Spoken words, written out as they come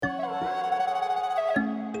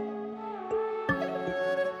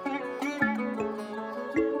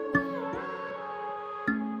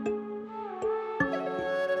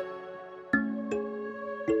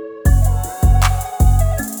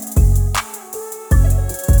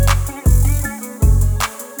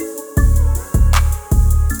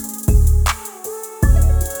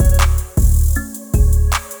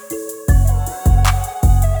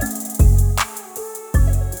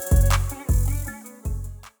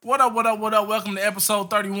What up, what up, what up? Welcome to episode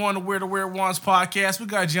 31 of We're the Weird Ones podcast. We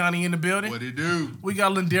got Johnny in the building. What it do? We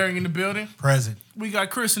got Lindarian in the building. Present. We got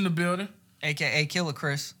Chris in the building. AKA Killer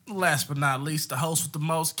Chris. Last but not least, the host with the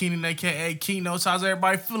most, Keenan, AKA Keynotes. How's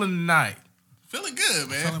everybody feeling tonight? Feeling good,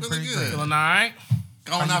 man. Feeling pretty good. Feeling all right?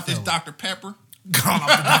 Going off this feeling? Dr. Pepper. Going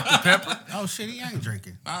off the Dr. Pepper. Oh shit, he ain't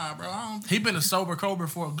drinking. Nah, bro, I don't. He been a sober Cobra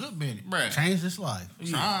for a good minute. Bruh, Changed his life.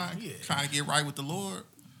 trying to get right with the Lord.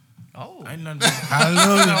 Oh, Ain't nothing, ain't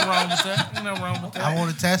Hallelujah. nothing wrong with that. Ain't nothing wrong with that. I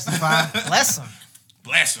want to testify. bless him.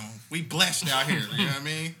 Bless him. We blessed out here. You know what I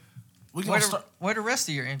mean? We gonna start. Where the rest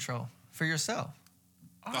of your intro for yourself?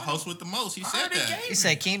 The host with the most. He said already that. gave He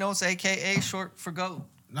said Keynotes, AKA short for GOAT.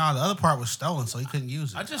 No, the other part was stolen, so he couldn't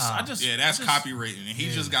use it. I just. Yeah, that's copywritten, and he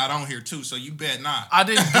just got on here too. So you bet not. I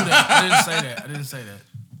didn't do that. I didn't say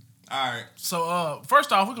that. All right. So,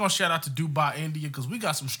 first off, we're gonna shout out to Dubai, India, because we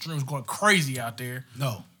got some streams going crazy out there.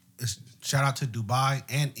 No, it's shout out to Dubai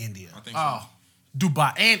and India. I think so. Oh,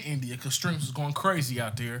 Dubai and India, because streams is going crazy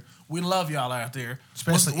out there. We love y'all out there,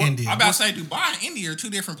 Especially India. I'm about to say Dubai and India are two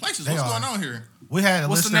different places. They What's are. going on here? We had a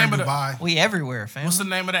What's the listener name in of the- Dubai. We everywhere, fam. What's the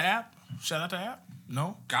name of the app? Shout out to the app.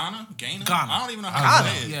 No, Ghana? Ghana. I don't even know how to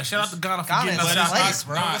Ghana. say it. Yeah, shout out to Ghana for Ghana getting is us a out But there. place,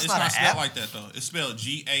 bro. Nah, That's it's not not an spelled app. like that though. It's spelled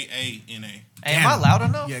Gaana. Hey, am I loud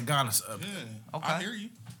enough? Yeah, Ghana's up. Yeah, Okay. I hear you.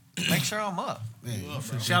 Make sure I'm up. Man, you Bro.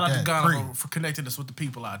 should Shout out get to that Ghana free. for connecting us with the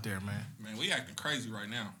people out there, man. Man, we acting crazy right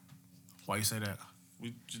now. Why you say that?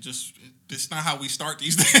 We just, it's not how we start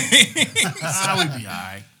these things. How we be all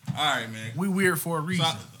right? All right, man. We weird for a reason.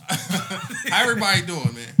 How everybody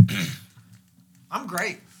doing, man? I'm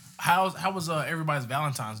great. How was everybody's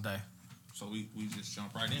Valentine's Day? So we just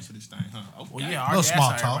jump right into this thing, huh? Okay. Well, yeah, I Little already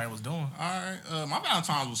small asked how talk. everybody was doing. All right. My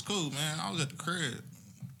Valentine's was cool, man. I was at the crib.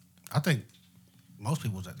 I think most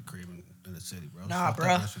people was at the crib in the city, bro. Nah, Fucked up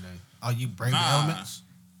bruh. yesterday. Oh, you brave the Nah. elements?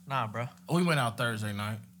 Nah, bro. We went out Thursday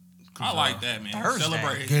night. I like that, man. Thursday.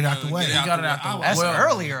 Celebrate. Get it out the way. We got it out the way. That's Well,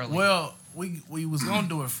 early. Well, we was gonna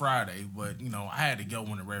do it Friday, but I had to go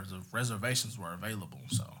when the reservations were available,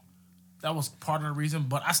 so that was part of the reason.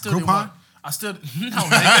 But I still didn't Groupon? want. I still no.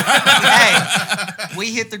 Nigga. Hey,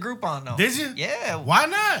 we hit the Groupon though. Did you? Yeah. Why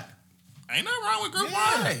not? Ain't nothing wrong with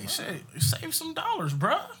Groupon. Hey, shit, save some dollars,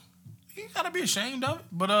 bruh. You gotta be ashamed of it.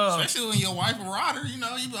 But Especially when your wife a rider, you be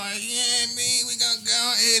like, yeah, man, we gonna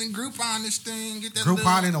go ahead and Groupon this thing. Get that Groupon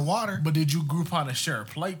little- in the water. but did you Groupon and share a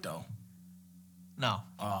plate though? No.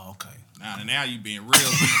 Oh, okay. Now you being real.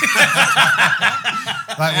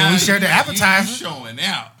 Like when we shared the You appetizer. showing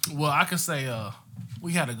out. Well, I can say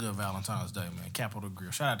we had a good Valentine's Day, man. Capitol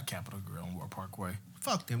Grill. Shout out to Capitol Grill on War Parkway.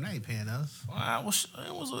 Fuck them, they ain't paying us. It was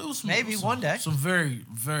some, Maybe some- one day. Some very,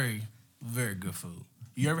 very, very good food.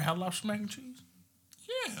 You ever had lobster mac and cheese?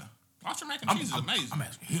 Yeah. Lobster mac and cheese is amazing. I'm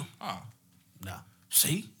asking him. Oh. No.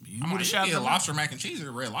 See, you I'm would like, have you shouted get out. lobster mac and cheese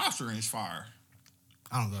or red lobster and it's fire.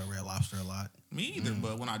 I don't go to Red Lobster a lot. Me either,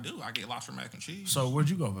 but when I do, I get lobster mac and cheese. So where'd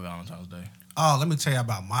you go for Valentine's Day? Oh, let me tell you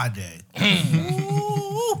about my day.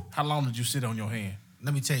 How long did you sit on your hand?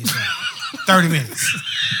 Let me tell you something. 30 minutes.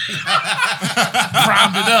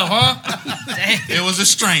 Primed it up, huh? It was a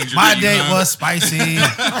stranger. My to you, day huh? was spicy.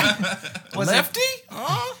 Was Lefty?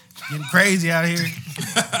 Getting crazy out here.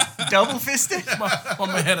 it double fisted? My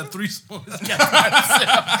man had a threesome on his couch by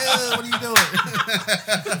himself. What are you doing?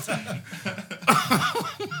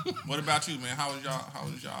 What about you, man? How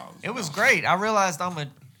was y'all? It was great. I realized I'm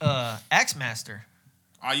a axe master.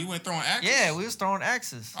 Oh, you went throwing axes? Yeah, we was throwing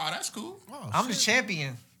axes. Oh, that's cool. Oh, I'm the shit.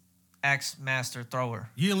 champion axe master thrower.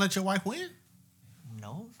 You didn't let your wife win?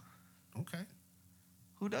 No. Okay.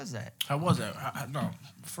 Who does that? How was that?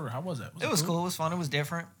 How was that? It was cool. It was fun. It was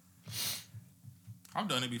different. I've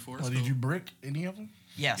done it before. It's Well, cool. did you brick any of them?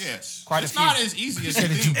 Yes. Yes. Quite It's a few. not as easy as you said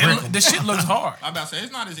that you think. brick This shit looks hard. I'm about to say,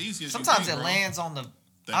 it's not as easy as Sometimes you it think, lands on the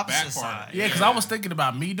The opposite back part. side. Yeah, because I was thinking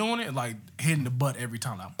about me doing it, like hitting the butt every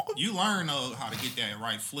time. Like, You learn how to get that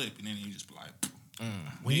right flip, and then you just be like,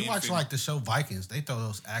 When you Yeah, watch figure- like the show Vikings, they throw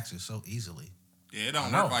those axes so easily. yeah, it don't I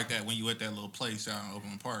know. work like that when you at that little place out in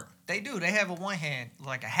Overland Park. They do. They have a one hand,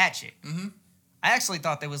 like a hatchet. Mm-hmm. I actually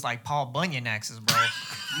thought they was like Paul Bunyan axes, bro.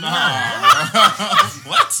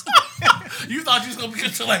 What? you thought you was gonna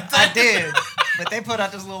get to like that? I did. But they put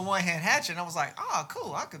out this little one hand hatchet, and I was like, oh,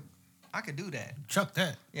 cool. I could do that. Chuck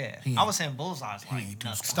that. Yeah. He I was saying bullseyes like ain't too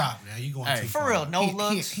nothing. Stop now. You going Hey, too For far. real, no he,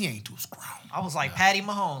 looks. He ain't too strong. I was like Patty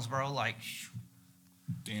Mahomes, bro. Like,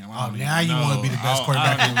 Damn. Oh, I don't now even you wanna know. be the best I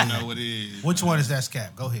quarterback don't in the even league. know what it is. Which one is that,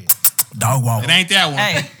 Scap? Go ahead. Dog walk. It ain't that one.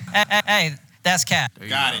 hey, that's cap.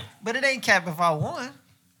 Got it. But it ain't cap if I won.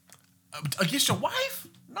 Against your wife?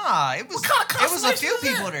 Nah, it was. What kind of It was a constellation few is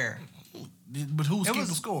that? people there. But who's It keeping was-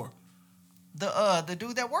 the score? The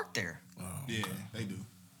dude that worked there. Yeah, they do.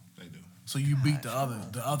 So you beat the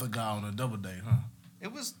other guy on a double date, huh?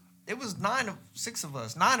 It was 9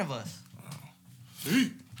 of us.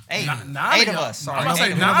 Hey. 8. Nine 8 of y'all. us. Sorry. I'm about to say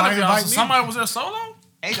 8 of nine us. of y'all. invite So me? somebody was there solo?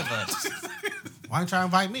 8 of us. Why didn't you try to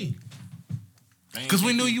invite me? Because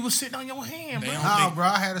we knew you was sitting on your hand, They bro. don't Nah, think- bro,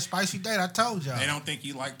 I had a spicy date. I told y'all. They don't think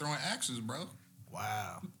you like throwing axes, bro.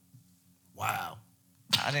 Wow. Wow.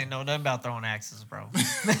 I didn't know nothing about throwing axes, bro.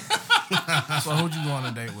 So who'd you go on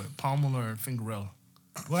a date with? Palmer or Fingerella?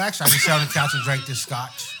 Well, actually, I just sat on the couch and drank this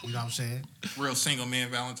scotch. You know what I'm saying? Real single man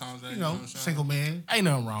Valentine's Day. You know, what I'm saying? single man. Ain't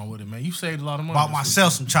nothing wrong with it, man. You saved a lot of money. Bought this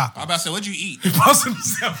myself some I chocolate. was about to say, what'd you eat? week. He bought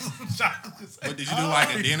himself some chocolates. What did you do?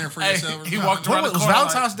 Like a dinner for Hey, yourself? or he something? walked What around the was corner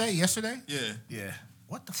Valentine's Day yesterday? Yeah. Yeah.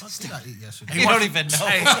 What the fuck did I eat yesterday? You don't even know.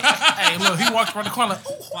 Hey, look, he walked around the corner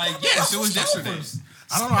like, ooh, Like, yes, it was yesterday.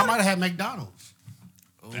 I don't know. I might have had McDonald's.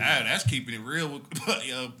 That's keeping it real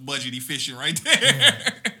budgety fishing right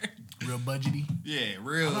there. real budgety. Yeah,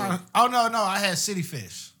 real. Oh, no. I had City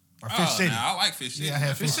Fish. Or Fish City. Nah, I like fish city. Yeah, I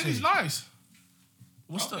had Fish Fish City's City. nice.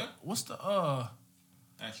 What's Okay. the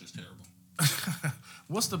That's just terrible.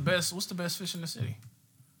 what's the best fish in the city?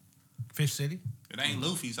 Fish City? It ain't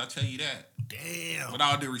Luffy's, I tell you that. Damn. With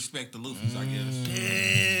all due respect to Luffy's, I guess.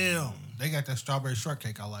 Damn. They got that strawberry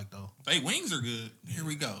shortcake I like, though. They wings are good. Here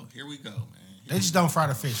we go, man. They just don't fry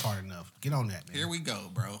the fish hard enough. Get on that, man. Here we go,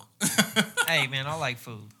 bro. Hey, man, I like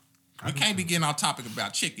food. We can't be getting off topic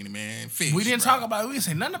about chicken, man. Fish. We didn't bro. talk about. We didn't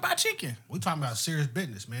say nothing about chicken. We talking about serious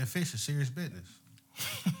business, man. Fish is serious business.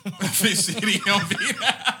 Fish City on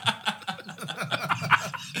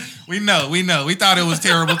We know. We thought it was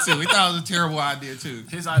terrible too. We thought it was a terrible idea too.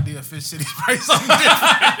 His idea of Fish City is probably something different.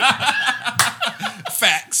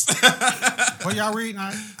 Facts. What y'all reading?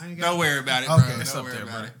 I ain't got Don't worry about it, bro. Okay. It's Don't up worry there,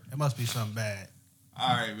 about bro. it. It must be something bad.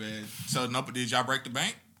 All right, man. So, did y'all break the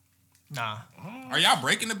bank? Nah. Are y'all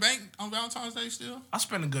breaking the bank on Valentine's Day still? I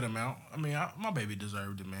spent a good amount. I mean, my baby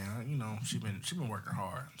deserved it, man. You know, she been working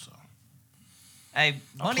hard, so Hey,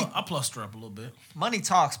 money I plussed her up a little bit. money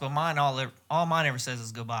talks, but all mine ever says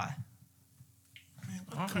is goodbye.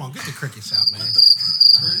 Come on, get the crickets out, man.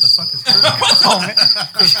 The fuck is crickets? Oh, man.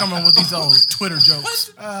 Chris coming with these old Twitter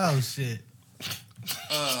jokes. Oh, shit.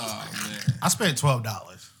 Oh, man. I spent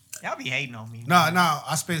 $12. Y'all be hating on me. No,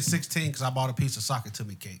 I spent 16 because I bought a piece of Sock to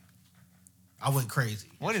Me cake. I went crazy.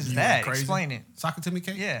 What is You that? went crazy? Explain it. Sock to Me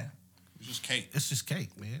cake? Yeah. It's just cake. It's just cake,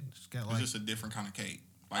 man. It's got It's like just a different kind of cake.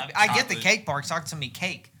 Like I get the chocolate. cake part. Sock to me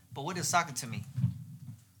cake. But what is sock to me?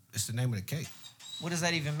 it's the name of the cake. What does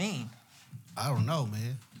that even mean? I don't know,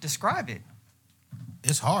 man. Describe it.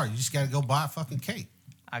 It's hard. You just got to go buy a fucking cake.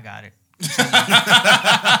 I got it.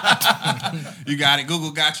 You got it.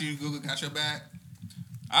 Google got you. Google got your back.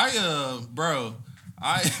 Bro,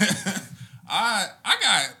 I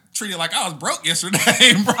got treated like I was broke yesterday,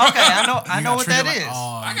 bro. Okay, I know what that treated is. like,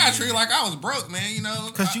 oh, I got treated like I was broke, man. You know,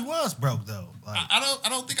 Because you was broke, though. Like, I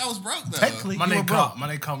don't think I was broke though. technically, my you were name broke.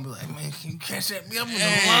 call me like, man, can you cash that me up with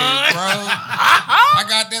Hey, the line? bro. I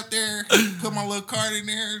got up there, put my little card in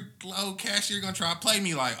there. Old cashier gonna try to play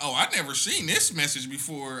me like, oh, I never seen this message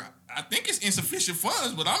before. I think it's insufficient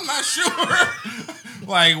funds, but I'm not sure.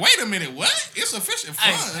 Like, wait a minute, what? Insufficient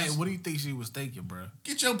funds? Hey, what do you think she was thinking, bro?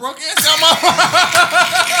 Get your broke ass out my.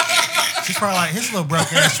 She's probably like, his little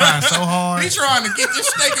broke ass trying so hard. He trying to get this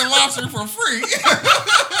steak and lobster for free.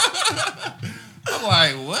 I'm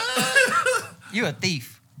like, what? You a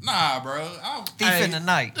thief. Nah, bro. Thief Hey, in the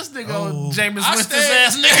night. This nigga, Oh. old Jameis I Winston's stayed-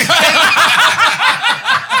 ass nigga.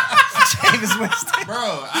 James Winston.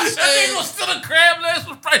 Bro, That nigga was still a crab legs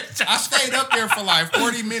with price I stayed up there for like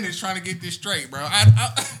 40 minutes trying to get this straight, bro.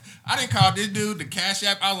 I didn't call this dude the Cash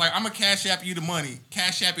App. I was like, I'm going to Cash App you the money.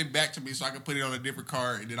 Cash App it back to me so I can put it on a different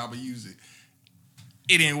card and then I'm going to use it.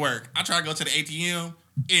 It didn't work. I tried to go to the ATM.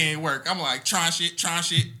 It didn't work. I'm like, trying shit,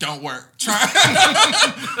 don't work.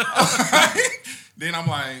 Then I'm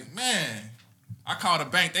like, man. I called the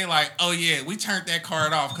bank. They like, oh yeah, we turned that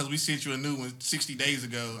card off because we sent you a new one 60 days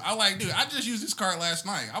ago. I like, dude, I just used this card last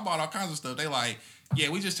night. I bought all kinds of stuff. They like, yeah,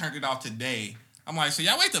 we just turned it off today. I'm like, so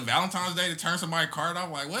y'all wait till Valentine's Day to turn somebody's card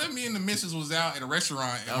off? Like, what if me and the missus was out at a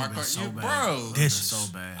restaurant and my card, so you, bad. bro, This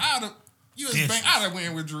so bad. I'd have, U.S. This Bank, is- I'd have went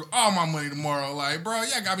and withdrew all my money tomorrow. Like, bro,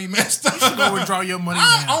 y'all got me messed up. Go withdraw your money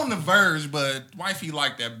I'm now. on the verge, but wifey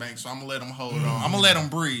like that bank, so I'm gonna let them hold on. I'm gonna let them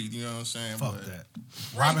breathe. You know what I'm saying? Fuck But that.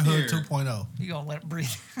 right Robin Hood there. 2.0. You gonna let it breathe.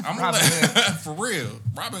 I'm gonna Robin let Hood. for real.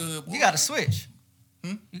 Robin Hood. boy. You gotta switch.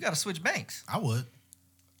 Hmm? You gotta switch banks. I would.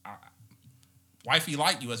 Wifey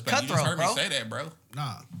like U.S. Bank. You just Cutthroat, heard me bro. say that, bro.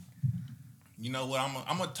 Nah. You know what?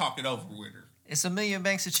 I'm gonna talk it over with her. It's a million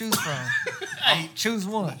banks to choose from. Hey, Choose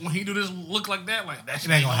one. when he do this look like that shit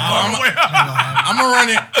It ain't gonna happen. happen. I'm gonna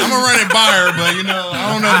run it by her, but you know,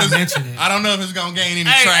 I don't know. I If mentioned it's, it. I don't know if it's gonna gain any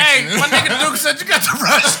Hey, traction. my nigga Duke said you got the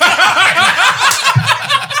rush.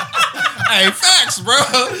 Hey, facts, bro.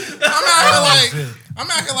 shit. I'm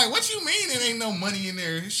out here like, what you mean it ain't no money in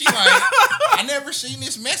there? She like, I never seen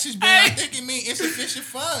this message, but I think it mean insufficient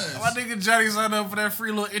funds. My nigga Johnny signed up for that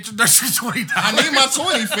free little introductory $20. I need my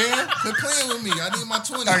 20, fam. Quit playing with me. I need my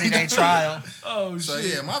 20. 30-day trial. Oh So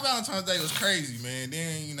yeah, my Valentine's Day was crazy, man.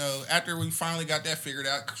 Then, you know, after we finally got that figured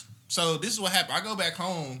out, so this is what happened. I go back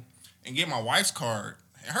home and get my wife's card.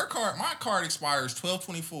 And her card, my card expires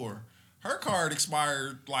 12/24. Her card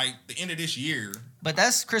expired like the end of this year. But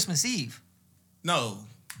that's Christmas Eve. No.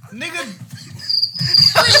 Nigga,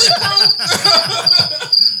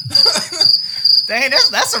 Dang,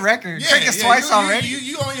 that's a record. Yeah, Crickets yeah, twice you already.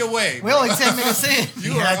 You on your way. We bro. only 10 minutes in.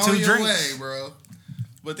 You had are 2 on your drinks. way, bro.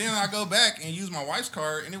 But then I go back and use my wife's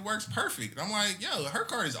card, and it works perfect. I'm like, yo, her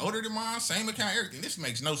card is older than mine, same account, everything. This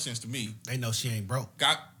makes no sense to me. They know she ain't broke.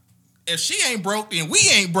 If she ain't broke, then we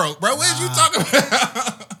ain't broke, bro. What is you talking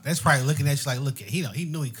about? That's probably looking at you like, look at he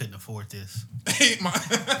knew he couldn't afford this.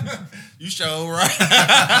 You show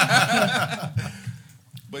right.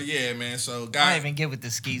 But yeah, man. So I got don't even get with the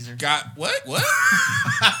skeezer. what? What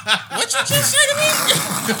you just say to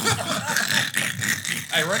me?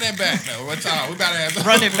 Hey, run that back though. One time we about to have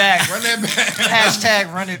Run it back. Run that back.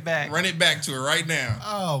 Hashtag run it back. Run it back to her right now.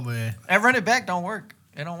 Oh man. That run it back don't work.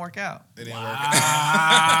 It don't work out. It didn't work.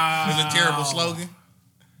 It's a terrible slogan.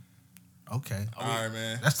 Okay. All right,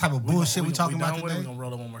 man. That's the type of bullshit we talking about We today. gonna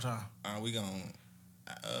roll it one more time. We gonna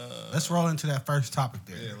Let's roll into that first topic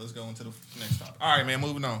there. yeah. Let's go into the next topic. All right, man.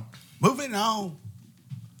 Moving on. Moving on.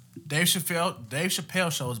 Dave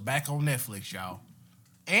Chappelle show is back on Netflix, y'all,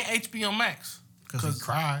 and HBO Max. Because he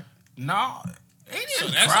cried. No, he So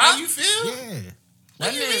didn't that's cry. how you feel? Yeah.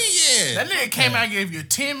 What do you mean? Yeah. That nigga came out and gave you a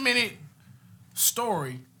 10-minute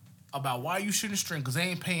story about why you shouldn't stream because they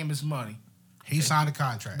ain't paying him his money. He signed a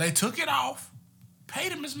contract. They took it off,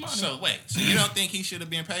 paid him his money. So wait. So you don't think he should have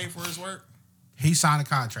been paid for his work? He signed a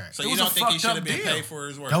contract. So It you was don't a think he fucked should up have been deal. paid for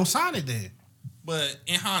his work? Don't sign it then. But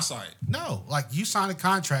in hindsight, No. Like you signed a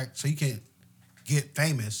contract so you can get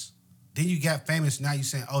famous. Then you got famous. Now you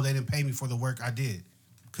saying, oh, they didn't pay me for the work I did.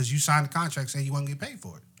 Because you signed a contract saying you wouldn't get paid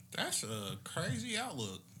for it. that's a crazy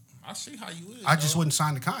outlook. I see how you is. I just though. wouldn't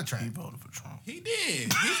sign the contract. He voted for Trump. He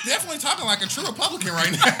did. He's definitely talking like a true Republican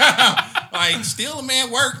right now. Like steal a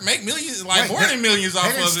man work, make millions, like Wait, more that- than millions They off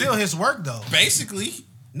didn't of steal it. his work though. Basically,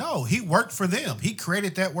 No, he worked for them. He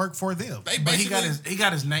created that work for them. they But basically, he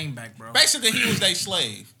got his name back, bro. basically he was their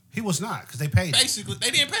slave. He was not because they paid him. Basically,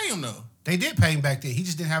 they didn't pay him though. They did pay him back then. He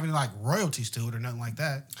just didn't have any like royalties to it or nothing like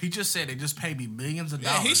that. He just said they just paid me millions of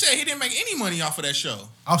Yeah, dollars. he said he didn't make any money off of that show.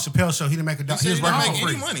 Off Chappelle's show, he didn't make a He dollar. said He he was didn't working make for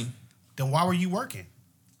any free. money. Then why were you working?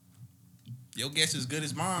 Your guess is good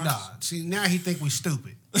as mine. Nah, see now he think we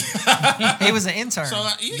stupid. He was an intern. So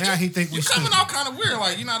Now he think we you coming stupid. off kind of weird.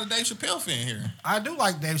 Like you're not a Dave Chappelle fan here. I do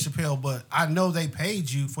like Dave Chappelle, but I know they paid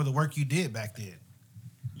you for the work you did back then.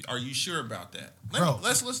 Are you sure about that? Bro.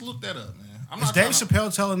 Let's look that up, man. I'm Is not Dave trying to-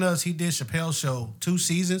 Chappelle telling us he did Chappelle's show 2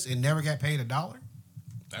 seasons and never got paid $1?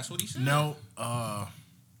 That's what he said. No, I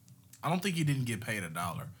don't think he didn't get paid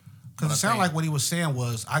 $1. Because it sounded like what he was saying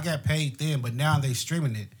was, I got paid then, but now they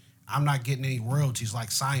streaming it. I'm not getting any royalties like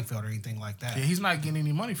Seinfeld or anything like that. Yeah, he's not getting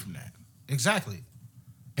any money from that. Exactly.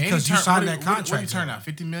 And Because he you turned- signed what that did- what did contract. he turn out?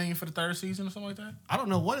 $50 million for the 3rd season or something like that? I don't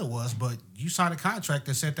know what it was, but you signed a contract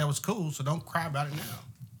that said that was cool, so don't cry about it now.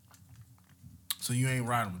 So you ain't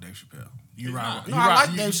riding with Dave Chappelle. You He's ride. not. You No, I ride-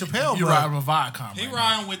 like you- Dave Chappelle, You but- riding with Viacom. He right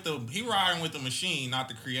riding with the machine, not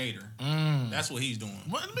the creator. That's what he's doing.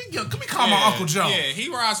 now. What? Let me call my Uncle Joe. Yeah, he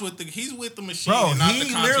rides with he's with the machine. Bro, and not the he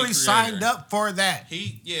content literally creator. signed up for that.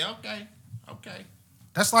 Okay.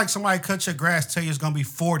 That's like somebody cut your grass, tell you it's going to be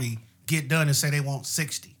 40, get done and say they want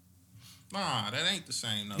 60. Nah, that ain't the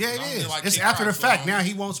same though. Yeah, I it don't is. feel like It's Kid after the Rock's fact. on- Now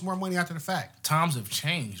he wants more money after the fact. Times have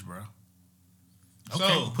changed, bro. Okay,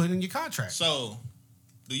 So- put it in your contract. So,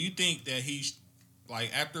 do you think that he's like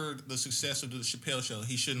after the success of the Chappelle show,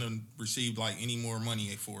 he shouldn't have received like any more money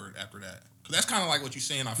for it after that? Because that's kind of like what you're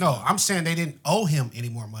saying. I feel No, like. I'm saying they didn't owe him any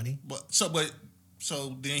more money. So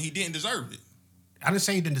then he didn't deserve it. I didn't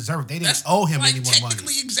say he didn't deserve it. They didn't That's owe him like any more money.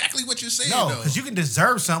 technically exactly what you're saying. No, though. because you can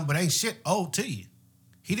deserve something, but ain't shit owed to you.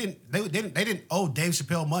 He didn't. They didn't owe Dave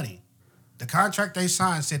Chappelle money. The contract they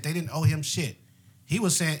signed said they didn't owe him shit. He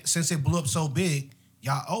was saying since it blew up so big,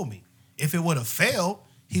 y'all owe me. If it would have failed,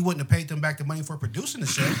 he wouldn't have paid them back the money for producing the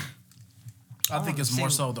show. I think it's more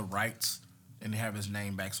see- so the rights and have his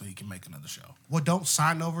name back so he can make another show. Well, don't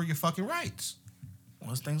sign over your fucking rights.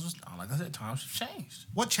 Once things was, like I said, times have changed.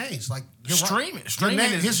 What changed? Like Streaming.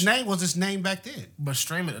 His name was his name back then. But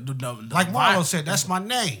streaming, Like Marlo said, that's my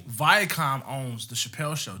name. Viacom owns the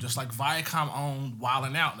Chappelle Show, just like Viacom owned Wild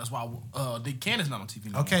 'N Out. That's why Dick Cannon's not on TV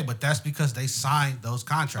anymore. Okay, but that's because they signed those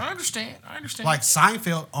contracts. I understand. Like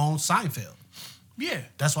Seinfeld owns Seinfeld. Yeah.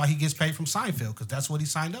 That's why he gets paid from Seinfeld, because that's what he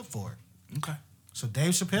signed up for. Okay. So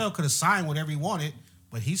Dave Chappelle could have signed whatever he wanted,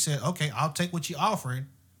 but he said, okay, I'll take what you're offering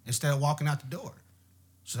instead of walking out the door.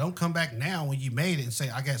 So don't come back now when you made it and say,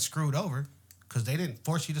 I got screwed over, because they didn't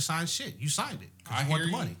force you to sign shit. You signed it. I You want hear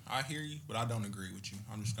the you. money. I hear you, but I don't agree with you.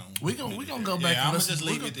 I'm just going. We gonna go back. Yeah, and I'm listen. just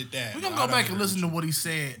leave it at that. We're gonna I go don't back and agree listen to with what he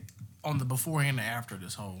said on the beforehand and after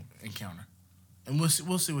this whole encounter, and we'll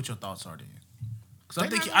see what your thoughts are then. Because I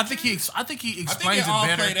think he I think explains it all it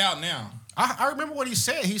better. played out now. I remember what he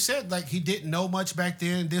said. He said, like, he didn't know much back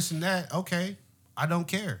then, this and that. Okay, I don't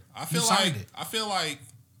care. I feel like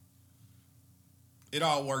it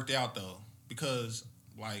all worked out though, because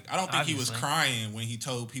like I don't think he was crying when he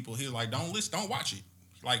told people. He was like, don't listen, don't watch it.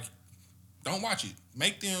 Like, don't watch it.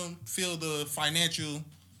 Make them feel the financial.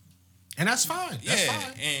 And that's fine. That's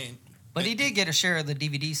fine. But he did get a share of the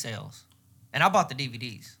DVD sales, and I bought the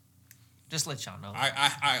DVDs. Just let y'all know.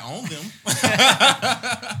 I own them.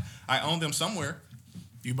 I own them somewhere.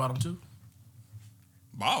 You bought them too?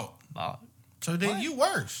 Bought. So then you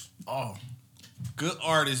worse. Oh. Good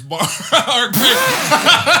artist,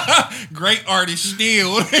 great artist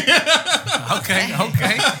still. Okay.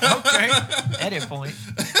 Edit point.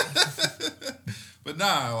 But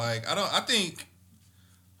nah, like I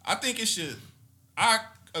think it should. I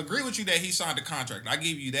agree with you that he signed a contract. I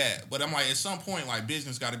give you that. But I'm like, at some point, like,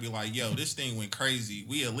 business got to be like, yo, this thing went crazy.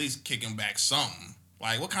 We at least kick him back something.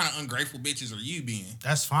 Like, what kind of ungrateful bitches are you being?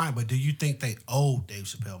 That's fine, but do you think they owe Dave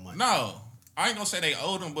Chappelle money? No. I ain't gonna say they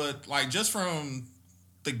owed him, but like just from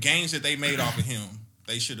the gains that they made off of him,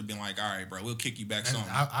 they should have been like, all right, bro, we'll kick you back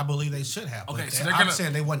something. I believe they should have. Okay, so I'm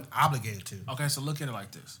saying they wasn't obligated to. Okay, so look at it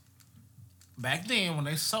like this. Back then, when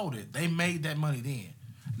they sold it, they made that money then.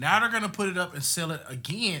 Now they're gonna put it up and sell it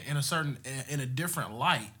again in a different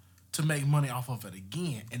light to make money off of it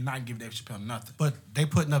again and not give Dave Chappelle nothing. But they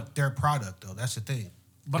putting up their product though. That's the thing.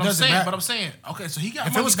 But I'm saying, okay, so he got.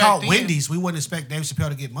 If money it was back called then. Wendy's, we wouldn't expect Dave Chappelle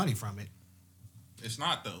to get money from it. It's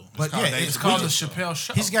not though. It's called the Chappelle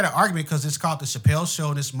Show. He's got an argument because it's called the Chappelle Show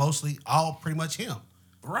and it's mostly all pretty much him.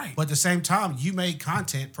 Right. But at the same time, you made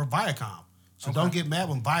content for Viacom, so don't get mad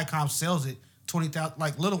when Viacom sells it 20,000.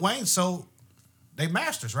 Like Lil Wayne sold they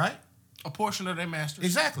masters, right? A portion of their masters.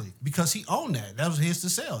 Exactly, because he owned that. That was his to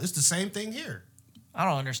sell. It's the same thing here. I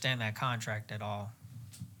don't understand that contract at all.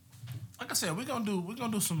 Like I said, we're gonna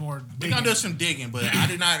do some more digging. We're gonna do some digging, but I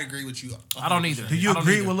did not agree with you. 100%. I don't either. Do you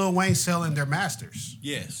agree with Lil Wayne selling their masters?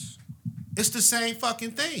 Yes. It's the same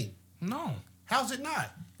fucking thing. No. How's it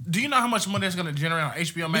not? Do you know how much money it's gonna generate on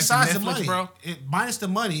HBO Max Besides and Netflix, the money, bro? Minus the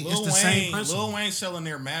money, it's the same principle. Lil Wayne selling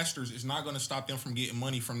their masters is not going to stop them from getting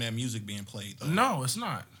money from that music being played, though. No, it's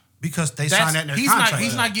not. Because they signed that in their contract.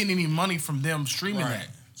 He's not getting any money from them streaming Right. that.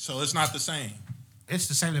 So it's not the same. It's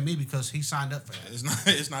the same to me because he signed up for that.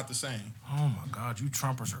 It's not the same. Oh my God, you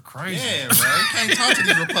Trumpers are crazy. Yeah, bro. You can't talk to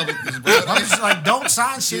these Republicans, bro. I'm just like, don't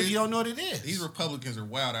sign shit if you don't know what it is. These Republicans are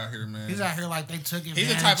wild out here, man. He's out here like they took advantage He's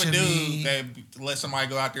the type of dude me. that let somebody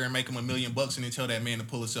go out there and make him $1 million and then tell that man to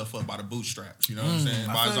pull himself up by the bootstraps. You know what I'm saying?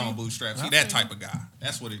 By his own bootstraps. He that type of guy.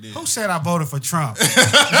 That's what it is. Who said I voted for Trump? Is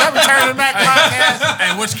that Return to Mac podcast?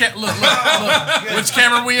 Hey, look, which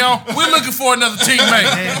camera we on? We're looking for another teammate.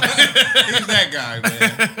 He's that guy,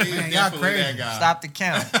 man. He's Man, y'all definitely crazy. that guy. Stop the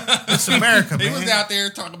count. It's America, He man. was out there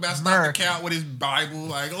talking about stop the America. count with his Bible.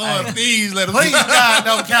 Like, Lord, please let him Please, God,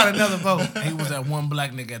 don't count another vote. He was that one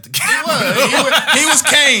black nigga at the camera. He was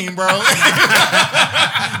Kane, bro.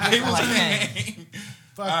 He was Like, Kane.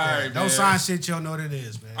 Fuck All that. right, don't man. sign shit you don't know what it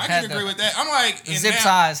is, man. I Had can agree the- with that. I'm like, The in zip now-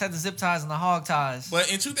 ties. Had the zip ties and the hog ties.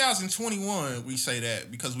 But in 2021, we say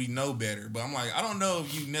that because we know better. But I'm like, I don't know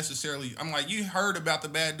if you necessarily. I'm like, you heard about the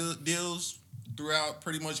bad deals throughout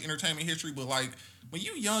pretty much entertainment history, but like when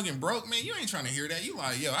you young and broke, man, you ain't trying to hear that. You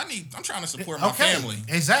like, yo, I'm trying to support my family.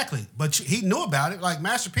 Exactly. But he knew about it. Like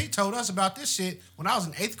Master P told us about this shit when I was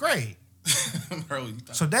in 8th grade. Bro,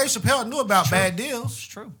 So Dave Chappelle knew about bad deals, It's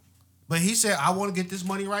true. but he said, I want to get this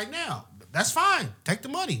money right now. That's fine. Take the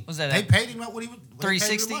money. Was that they a paid him what he was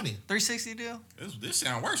 360? money. 360 deal? this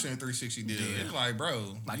sound worse than a 360 deal. Yeah. It's like,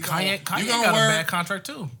 bro, Like you Kanye gonna got a work bad contract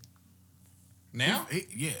too. now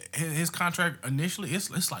His contract initially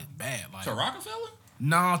it's like bad. Like to Rockefeller.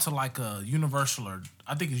 no, to like a Universal or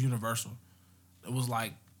I think it's Universal. It was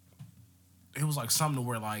like something to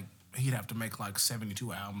where like he'd have to make like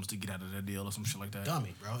 72 albums to get out of that deal or some shit like that.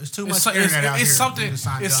 Dummy, bro. It's too much It's, internet out here. it's something. to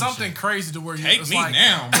sign It's dumb something shit. crazy to where you Take it's me like,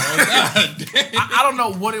 down, bro. God damn. I don't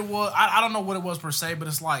know what it was. I don't know what it was per se, but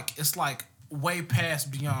it's like way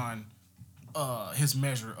past beyond his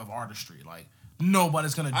measure of artistry. Like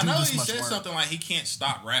nobody's gonna do I know this he much said work. something like he can't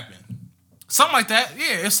stop rapping. Something like that.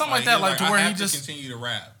 Yeah, it's something like that. he's Like to I where he have to just continue to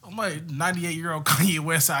rap. I'm like 98-year-old Kanye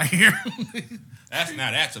West out here.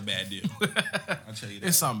 That's a bad deal. I'll tell you that.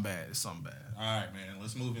 It's something bad. It's something bad. All right, man.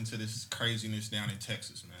 Let's move into this craziness down in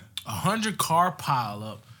Texas, man. 100-car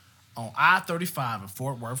pileup on I-35 in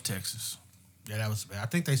Fort Worth, Texas. Yeah, that was. I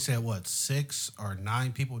think they said what 6 or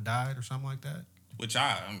 9 people died or something like that. Which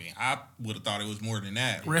I would have thought it was more than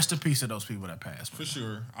that. Rest in peace to those people that passed. For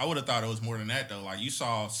sure. I would have thought it was more than that, though. Like, you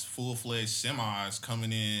saw full-fledged semis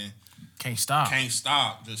coming in, Can't stop. can't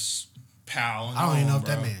stop, just piling I don't even know if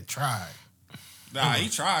bro. that man tried. Nah, he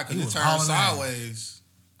tried because he it was turned hauling ass. sideways.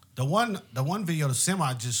 The one video, the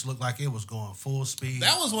semi just looked like it was going full speed.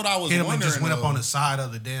 That was what I was hit him and wondering, just went up though. on the side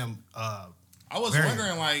of the damn. I was barrier.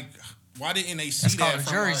 wondering, like, why didn't they see That's that called a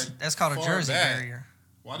from, jersey. like, That's called a far jersey back? barrier.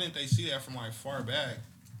 Why didn't they see that from, like, far back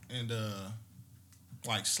and,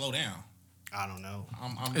 like, slow down? I don't know.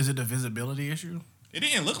 Is it the visibility issue? It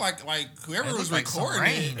didn't look like whoever It was looked like some recording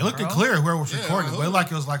rain. it. It looked Bro. clear where it was Yeah, recording, I but it hope-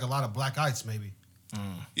 like it was like a lot of black ice maybe.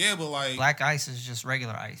 Yeah, but, like, Black ice is just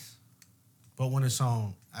regular ice. But when it's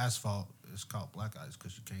on asphalt, it's called black ice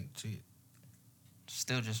because you can't see it.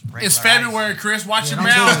 Still just regular It's ice. February, Chris. Watch Yeah, your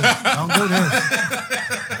mouth. don't do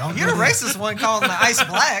this. Don't You're the do this. racist one calling the ice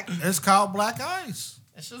black. It's called black ice.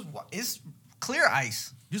 It's clear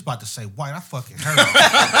ice. You was about to say white. I fucking heard it.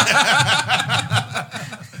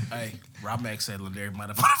 Hey, Rob Mack said Lindari might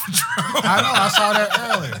have fought for Trump. I know. I saw that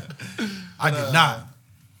earlier. I did not.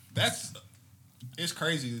 it's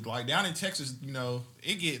crazy. Like, down in Texas, you know,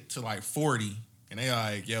 it get to, like, 40. And they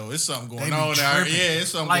like, yo, it's something They going be on out tripping. here. Yeah, it's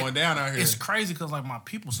something Like, going down out here. It's crazy because like my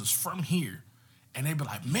peoples is from here, and they be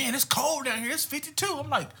like, "Man, it's cold down here. It's 52." I'm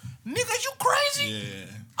like, "Nigga, you crazy? Yeah.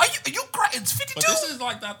 Are you crazy? It's 52." But this is,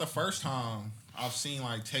 like, not the first time I've seen,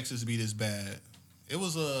 like, Texas be this bad. It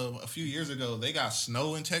was a few years ago. They got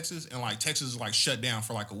snow in Texas, and, like, Texas is, like, shut down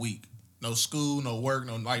for, like, a week. No school, no work,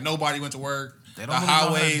 nobody went to work. They The don't really know how to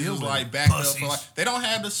highways deal was, with like, it. backed up Pussies. for, like, they don't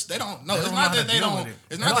have this. They don't. No, They it's don't know not how that to they deal don't. with it. It's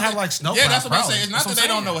They not don't that have, like, snow Yeah, that's plow, what I'm probably. saying. It's not That's that they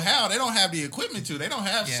what I'm don't know saying. how. They don't have the equipment to. They don't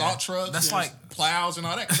have Yeah. salt trucks. That's and like- plows and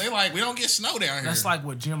all that. 'Cause they like, we don't get snow down here. That's like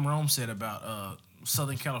what Jim Rome said about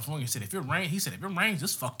Southern California. He said if it rains,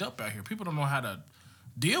 it's fucked up out here. People don't know how to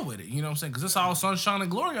deal with it. You know what I'm saying? Because it's all sunshine and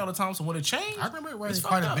glory all the time. So when it changed, I remember it it's rained fucked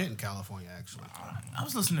quite a up. bit in California actually. I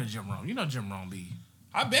was listening to Jim Rome. You know Jim Rome be.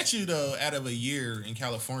 I bet you though, out of a year in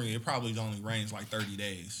California, it probably only rains like 30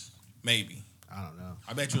 days, maybe. I don't know.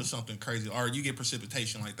 I bet you it's something crazy, or you get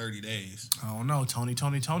precipitation like 30 days. I don't know. Tony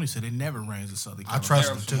said it never rains in Southern I California. trust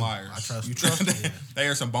They're them some too. liars. I trust You them. trust them? Yeah. They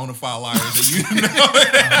are some bona fide liars. And you know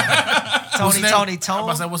What's the name- I'm about to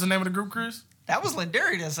Tone. say, what's the name of the group, Chris? That was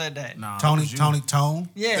Lindari that said that. Nah, that Tony, was you. Tone.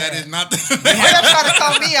 Yeah. that is not Why the. y'all trying to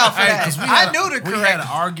call me out for Hey, that? 'cause I knew the we had correct. an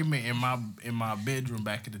argument in my bedroom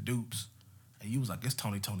back at the Dupes, and you was like, "It's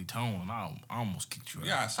Tony Tone," and I almost kicked you out.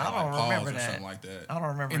 Yeah, I said I like don't pause remember or that. something like that. I don't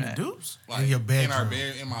remember In that. the Dupes, Like In your in our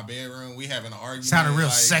bedroom. in my bedroom, we having an argument. Sounded real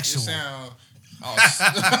like, sexual. It sound, oh,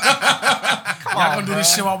 Come y'all on, gonna do bro.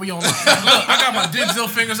 this shit while we on live. Look, I got my digital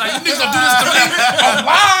fingers out. You niggas gonna do this to me on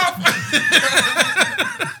live?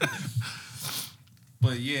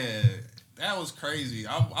 but yeah, that was crazy.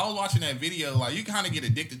 I was watching that video. Like, you kind of get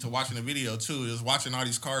addicted to watching the video too. Just watching all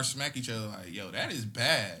these cars smack each other. Like, yo, that is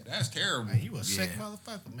bad. That's terrible. Man, you a sick Yeah.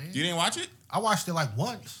 motherfucker, man. You didn't watch it? I watched it like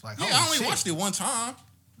once. Like, Yeah, holy I only shit. watched it one time.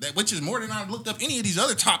 That, which is more than I looked up any of these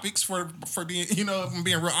other topics for being, you know, if I'm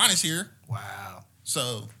being real honest here. Wow.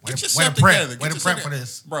 So Way get to yourself prep. together. Way Get to yourself prep for together.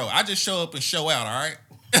 this. Bro, I just show up and show out, all right?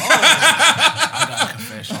 I got a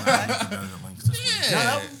confession. I need to know the links this week.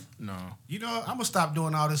 Yeah. No You know, I'm gonna stop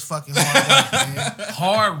doing all this fucking hard work, man.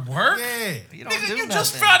 hard work. Yeah. You don't Nigga, do you nothing.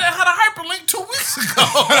 just found out how to hyperlink 2 weeks ago.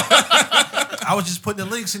 I was just putting the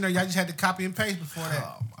links in there. Y'all just had to copy and paste before that.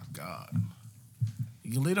 Oh my god!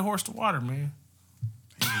 You can lead a horse to water, man.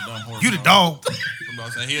 He's a dumb horse. You the dog. dog. I'm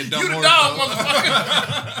about to say, he a dumb You the horse. dog, dog.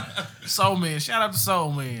 motherfucker. Soul Man, shout out to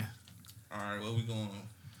Soul Man. All right, what we going on?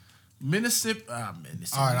 Mississippi. All right,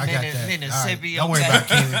 I got that. Mississippi, All right, don't worry okay. about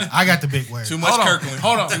Kenny. I got the big word. Too much Hold on, Kirkland.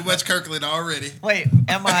 hold on. Too much Kirkland already. Wait,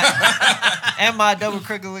 am I double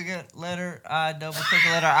crooked letter I double crooked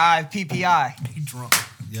letter I PPI? He drunk.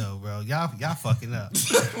 Yo, bro, y'all fucking up.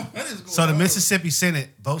 What is going So the on? Mississippi Senate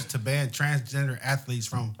votes to ban transgender athletes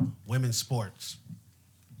from women's sports.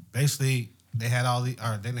 Basically, they had they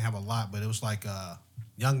didn't have a lot, but it was like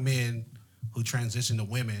young men who transitioned to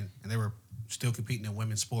women and they were still competing in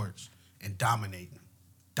women's sports and dominating,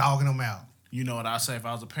 dogging them out. You know what I say if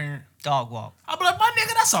I was a parent? Dog walk. I'd be like, my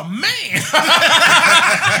nigga, that's a man.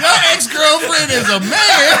 Your ex-girlfriend is a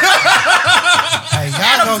man. Hey,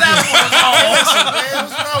 y'all gonna get Hey,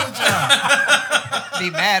 what's wrong with y'all? Be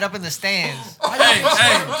mad up in the stands. hey.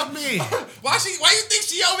 What you mean? Why you think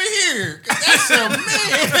she over here? 'Cause that's a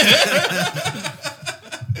man.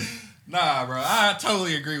 Nah, bro. I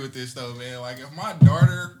totally agree with this though, man. Like if my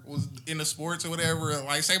daughter was in the sports or whatever,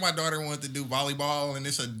 like say my daughter wanted to do volleyball and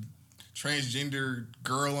it's a transgender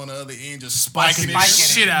girl on the other end just spiking the it.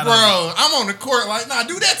 shit out of Bro, I'm on the court like, nah,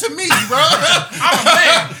 do that to me, bro. I'm a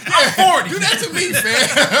man. I'm 40. Do that to me,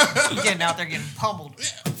 fam. You getting out there getting pummeled.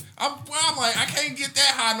 I'm like, I can't get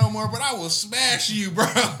that high no more, but I will smash you, bro.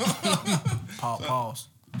 Pause.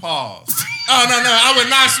 Pause. Oh, no, I would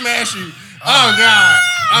not smash you. Oh, God.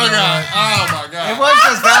 Oh, God. Oh, my It God. was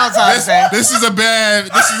just Valentine's Day. This is a bad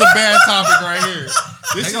topic right here.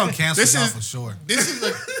 They gonna cancel y'all for sure.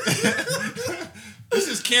 This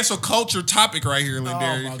is cancel culture topic right here,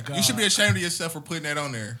 Lindari. my God. You should be ashamed of yourself for putting that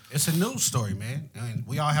on there. It's a news story, man. I mean,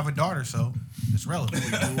 we all have a daughter, so it's relevant.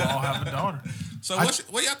 We all have a daughter. So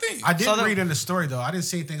what y'all think? I did So read in the story though. I didn't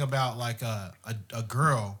see anything about like a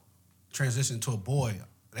girl transitioning to a boy.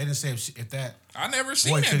 They didn't say if that I never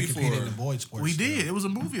seen boy that could before. compete in the boy sports. We did. It was a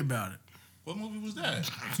movie about it. What movie was that?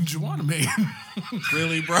 Juana Man.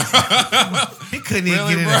 Really, bro? He couldn't even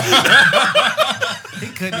Really, get it bro? out. He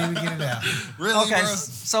couldn't even get it out. Really, Okay, bro?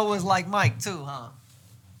 so it was like Mike too, huh?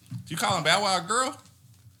 You call him Bow Wow girl?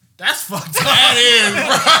 That's fucked up. That is,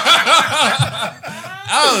 bro.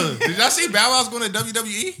 Oh, did y'all see Bow Wow's going to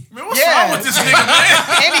WWE? Man, what's Yeah. wrong with this nigga,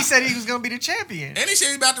 man? And he said he was gonna be the champion. And he said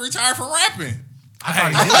he's about to retire from rapping. I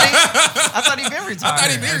thought he did. I thought he'd been retired. I thought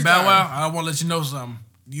he'd been Hey, retired. Bow Wow, I want to let you know something.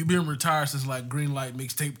 You been retired since like Green Light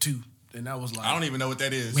Mixtape 2. And that was like... I don't even know what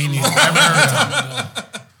that is. Me neither.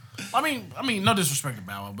 I mean, no disrespect to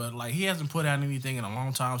Bow Wow, but like he hasn't put out anything in a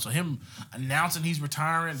long time. So him announcing he's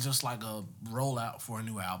retiring is just like a rollout for a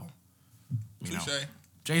new album. You know, Touche.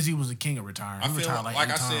 Jay-Z was the king of retiring. I He feel retired like, like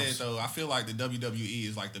I 8 said times. though, I feel like the WWE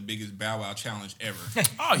is like the biggest Bow Wow challenge ever.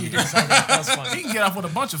 Oh yeah, That's funny. he can get off with a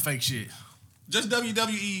bunch of fake shit. Just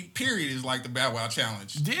WWE period is like the Bow Wow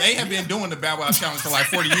challenge. Yeah, They have been doing the Bow Wow challenge for like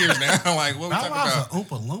 40 years now. Like what we Bow talking Wow's about? an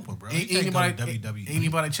Oompa Loompa, bro. He can't go to WWE.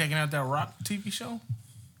 Anybody checking out that Rock TV show?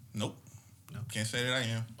 Nope. Can't say that I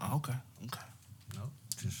am. Oh, okay. No,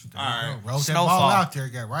 just All right. Roll that Snowfall. ball out there,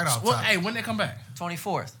 got right off Well, top. hey, when they come back?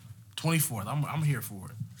 24th. 24th. I'm here for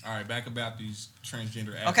it. All right, back about these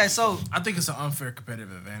transgender athletes. Okay, so I think it's an unfair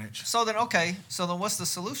competitive advantage. so then what's the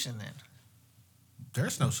solution then?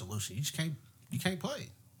 There's no solution. You can't play.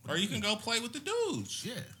 Or you can go play with the dudes.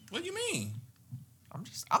 Yeah. What do you mean? I'm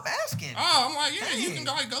asking. Oh, I'm like, yeah, you Dang.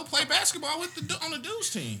 can go play basketball with on the dudes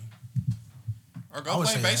team. Or I go would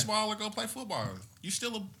play say that. baseball or go play football. You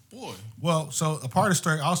still a boy. Well, so a part of the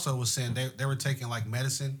story also was saying they were taking like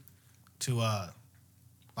medicine to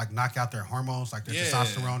like knock out their hormones, like their Yeah,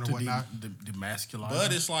 testosterone or To whatnot. demasculize.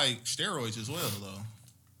 But it's like steroids as well, though.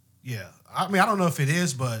 Yeah. I mean, I don't know if it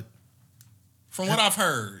is, but From what I've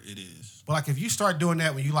heard, it is. like if you start doing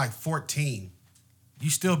that when you like 14, you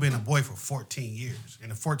still been a boy for 14 years.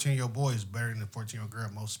 And a 14-year-old boy is better than a 14-year-old girl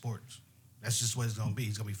in most sports. That's just what it's gonna be.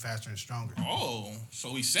 He's gonna be faster and stronger. Oh,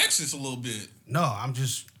 so he's sexist a little bit. No, I'm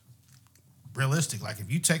just realistic. Like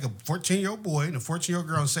if you take a 14-year-old boy and a 14-year-old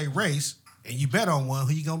girl and say race, and you bet on one,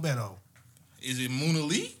 who you gonna bet on? Is it Muna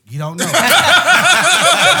Lee? You don't know.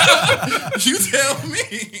 You tell me.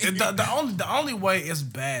 The only way it's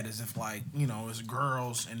bad is if like it's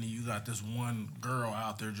girls and then you got this one girl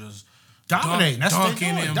out there just Dominating. That's what they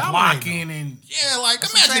dunking doing. and Dominating. blocking and Yeah, like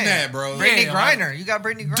That's what I'm imagine saying. that, bro. Brittany Yeah, like- Griner. You got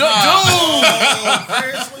Brittany Griner. Oh,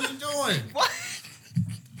 Chris, what you doing? What?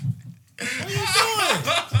 What are you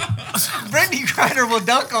doing? Brittany Griner will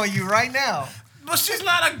dunk on you right now. but she's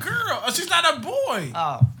not a girl. She's not a boy.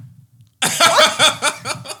 Oh.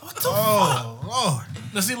 Oh, Lord.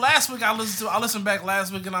 Now see, last week I listened back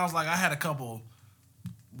last week and I was like, I had a couple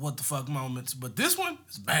what the fuck moments, but this one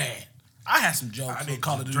is bad. I had some jokes. I on need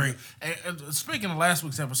Call to of Duty. drink. And speaking of last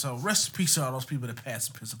week's episode, rest in peace to all those people that passed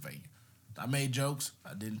in Pennsylvania. I made jokes.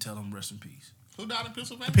 I didn't tell them rest in peace. Who died in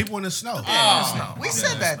Pennsylvania? People in the snow. Oh, We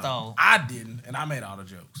said that though. I didn't, and I made all the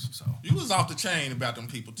jokes. So, You was off the chain about them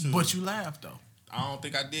people too. but you laughed though. I don't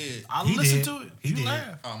think I did. I He listened did. to it. He you did.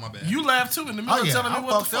 laughed. Oh my bad. You laughed too in the middle Oh, of yeah. telling me I'm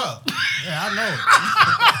what the fucked fuck. up. Yeah, I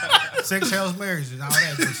know it. 6 Hail Marys and all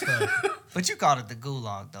that good stuff. But you called it the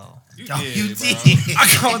gulag though. You Oh, did, you bro. did.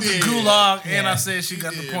 I called it the did. gulag, and Yeah. I said she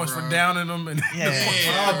got You the did, points bro. for downing them. And Yeah,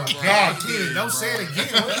 Oh, my bro. God, You kid. did, Don't bro. say it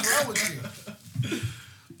again. What's wrong with you?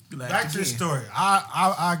 laughed Back to the again. story.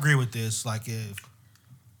 I agree with this. Like if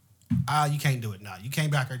you can't do it now. You came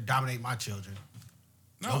back here and dominate my children.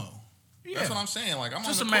 No. Yeah. That's what I'm saying. Like, I'm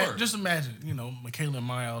Just on the court. Just imagine, Michaela and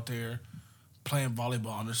Maya out there playing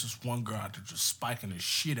volleyball, and there's just one girl out there just spiking the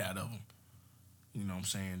shit out of them. You know what I'm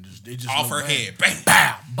saying? They just Off look her bad. head. Bang.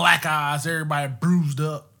 Bow, black eyes, everybody bruised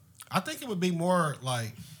up. I think it would be more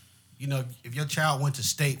like, if your child went to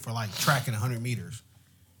state for like tracking 100 meters,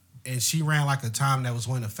 and she ran like a time that was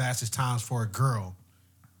one of the fastest times for a girl,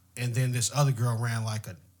 and then this other girl ran like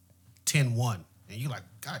a 10-1, and you like,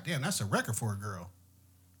 God damn, that's a record for a girl.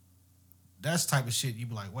 That's the type of shit you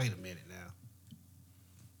be like, wait a minute now.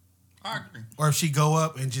 I agree. Or if she go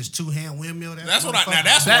up and just two-hand windmill that. That's what I. Now motherfucker.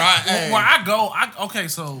 that's where I. Where I go, okay,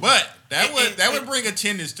 so But that would bring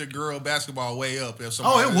attendance to girl basketball way up if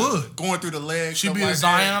somebody it would. going through the legs. she'd stuff be like a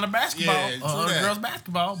Zion that. of basketball, Yeah, true that. girls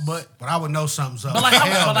basketball, but I would know something's up. But like,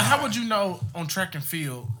 Hell no. how would you know on track and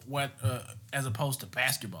field what as opposed to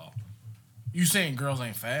basketball? You saying girls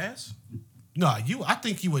ain't fast? No, I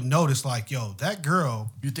think you would notice like, yo, that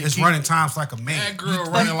girl You think is he- running times like a man. That girl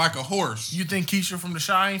running like a horse. You think Keisha from the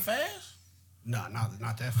Shy ain't fast? No,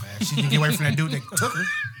 not that fast. She didn't get away from that dude that took her.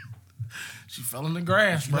 She fell in the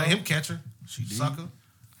grass, She bro. let him catch her. She did. Sucker.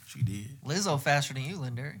 She did. Lizzo faster than you,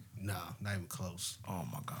 Lindari. No, not even close. Oh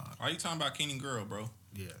my God. Why are you talking about Keenan Girl, bro?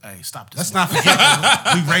 Yeah. Hey, stop this. Let's not forget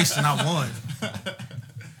that we raced and I won.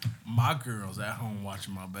 My girls at home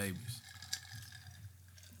watching my babies.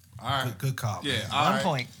 All right. Good call. Yeah. man. all 1 right.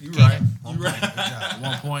 point. You Keenan. right. One You point. right. Good job. At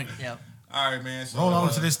one point. Yep. All right, man. So, Roll on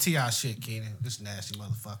to this T.I. shit, Keenan. This nasty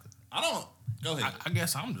motherfucker. I don't. Go ahead. I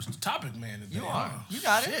guess I'm just the topic man today. You are. huh? You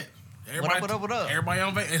got it. Shit. What up? Everybody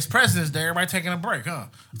on vacation. It's President's Day. Everybody taking a break, huh?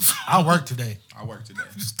 I work today I work today.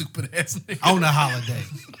 Stupid ass nigga. on the holiday.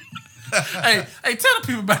 Hey, tell the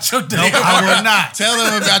people about your day. No, I will not. Tell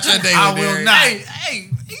them about your day. I with will Derek. not. Hey,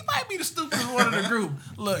 he might be the stupidest one in the group.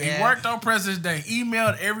 Look, he Yeah. worked on President's Day,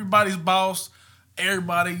 emailed everybody's boss,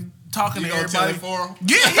 everybody talking You to gonna tell everybody. it for him?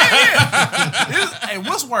 Yeah. Hey,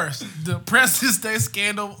 what's worse, the President's Day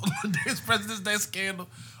scandal, this President's Day scandal,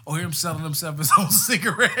 or him selling himself his own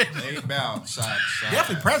cigarette? They bout shot.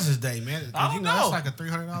 Definitely President's Day, man. 'Cause, I don't that's know. like a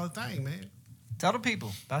 $300 thing, man. Tell the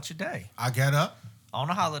people about your day I got up. on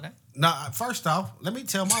a holiday. Now, first off, let me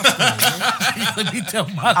tell my story, man. Let me tell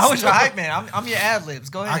my I was your story. hype man. I'm your ad libs.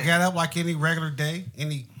 Go ahead. I got up like any regular day,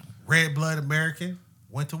 any red blood American,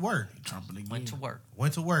 went to work. Trumping again. Went to work.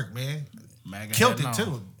 Went to work, man. MAGA Killed hat it on.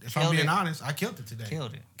 too. If Killed I'm being it. honest, I killed it today.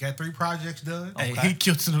 Killed it. Got 3 projects done. Hey, Okay. he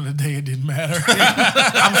killed it on the day it didn't matter.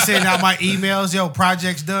 I'm sending out my emails. Yo,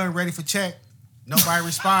 project's done, ready for check. Nobody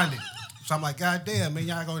responded. So I'm like, God damn, man,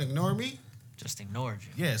 y'all gonna ignore me? Just ignored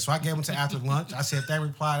you. Yeah, so I gave them to after lunch. I said if they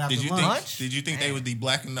replied after Did you lunch, think? Lunch? Did you think they would be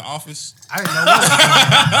black in the office? I didn't know what was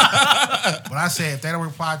going on. But I said if they don't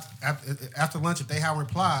reply after lunch, if they haven't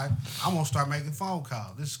replied, I'm gonna start making phone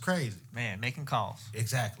calls. This is crazy. Man, making calls.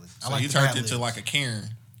 Exactly. I So like you the turned ad into libs. like a Karen.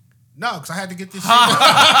 No, because I had to get this shit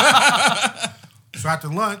done. So after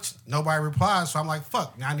lunch, nobody replied. So I'm like,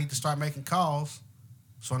 fuck, now I need to start making calls.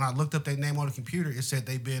 So when I looked up their name on the computer, it said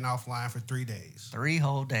they've been offline for 3 days. 3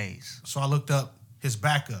 whole days. So I looked up his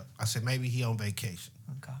backup. I said, maybe he on vacation.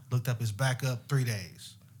 Okay. Looked up his backup, 3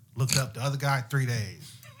 days. Looked up the other guy, 3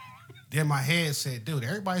 days. Then my head said, dude,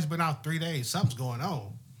 everybody's been out 3 days. Something's going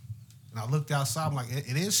on. And I looked outside. I'm like,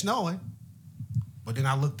 it is snowing. But then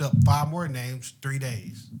I looked up 5 more names, 3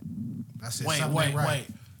 days. I said, something ain't right. wait.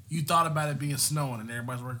 You thought about it being snowing and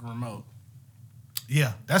everybody's working remote.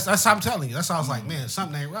 Yeah, that's how I'm telling you. That's how I was like, man,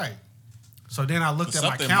 something ain't right. So then I looked at my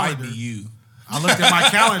Something calendar. might be you. I looked at my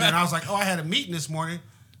calendar and I was like, oh, I had a meeting this morning,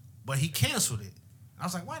 but he canceled it. I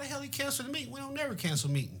was like, why the hell he canceled the meeting? We don't never cancel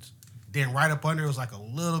meetings. Then right up under it was like a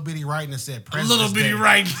little bitty writing that said A President's little bitty Day.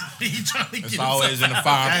 right. He trying to It's get always in the himself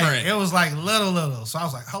fine Hey, print. it was like little. So I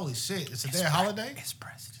was like, holy shit, it's a day of holiday? It's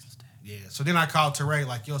President's Day. Yeah. So then I called Teray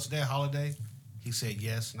like, yo, it's a day of holiday? He said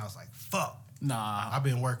yes. And I was like, fuck, Nah, I've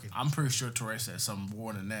been working. I'm pretty sure Torre said something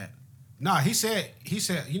more than that. Nah, he said,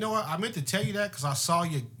 you know what? I meant to tell you that because I saw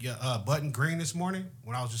your button green this morning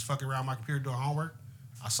when I was just fucking around my computer doing homework.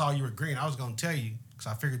 I saw you were green. I was going to tell you because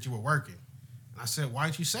I figured you were working. And I said, why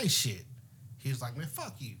didn't you say shit? He was like, man,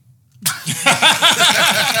 fuck you.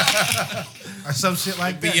 Or some shit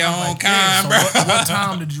like Be that. your I'm own like, kind, So bro. what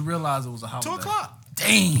time did you realize it was a holiday? 2 o'clock.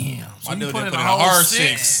 Damn. So I you knew they put in put a in a whole hard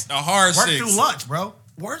 6. six. A hard Work 6. through lunch, bro.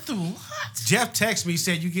 Worth through what? Jeff texted me,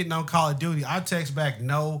 said, you getting on Call of Duty. I text back,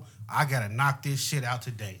 no, I got to knock this shit out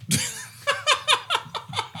today.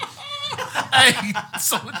 Hey,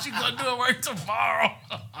 so what you gonna do at work tomorrow?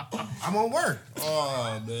 I'm on work.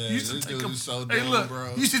 Oh man, You this should dude take a, is so hey, dumb, look,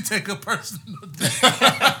 bro. you should take a personal day.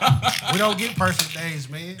 We don't get personal days,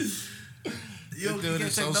 man. You This dude can't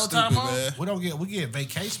is take so no stupid, time off? man. We get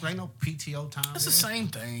vacation, but ain't no PTO time. It's the man. same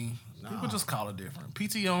thing. People just call it different.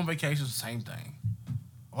 PTO and vacation is the same thing.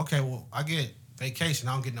 Okay, well, I get vacation.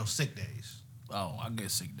 I don't get no sick days. Oh, I get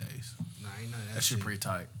sick days. Nah, ain't none of that That shit shit. pretty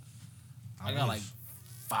tight. I wish. got like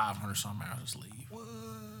 500 something hours leave. What?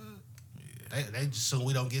 They just assume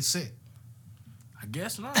we don't get sick. I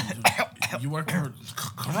guess not. You work for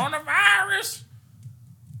coronavirus?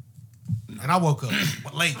 And I woke up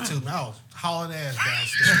late too. Man, I was hauling ass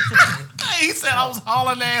downstairs. Man. Hey, he said I was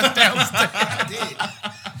hauling ass downstairs. I did.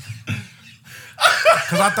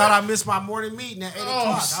 Because I thought I missed my morning meeting at 8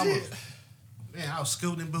 o'clock. I was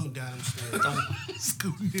scooting and booting down the stairs.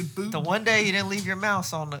 Scooting and booting. The one day you didn't leave your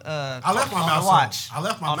mouse on the I left my on mouse the watch. on. I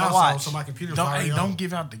left my On the mouse watch. on, so my computer's Don't, already hey, on. don't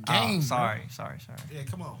give out the game. Oh, bro. sorry. Yeah,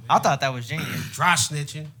 come on, man. I thought that was genius. Dry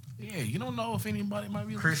snitching. Yeah, you don't know if anybody might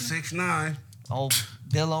be Chris listening. 6'9". Old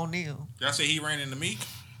Bill O'Neal. Y'all say he ran into Meek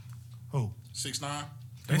Who? 6'9".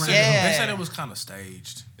 They said, Yeah. they said it was kind of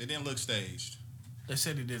staged. It didn't look staged. They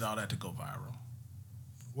said he did all that to go viral.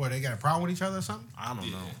 What, they got a problem with each other or something? I don't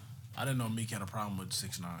Yeah. know. I didn't know Meek had a problem with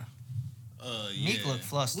 6ix9ine. Yeah. Meek looked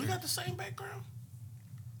flustered. We got the same background.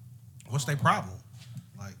 What's their problem?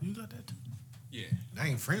 Like, You got that too. Yeah. they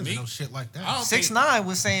ain't friends with Meek? no shit like that. I don't think- 6ix9ine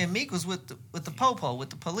was saying Meek was with the popo with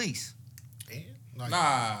the police, Yeah, like,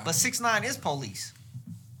 Nah. but 6ix9ine is police.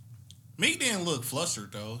 Meek didn't look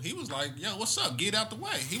flustered though. He was like, "Yo, what's up? Get out the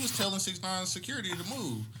way." He was telling 6ix9ine security to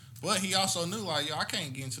move, but he also knew like, "Yo, I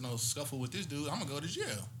can't get into no scuffle with this dude. I'm gonna go to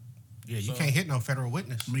jail." yeah, you So- can't hit no federal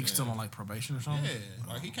witness. Meek's still on like probation or something.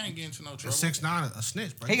 Yeah, like he can't get into no The trouble. 6'9" a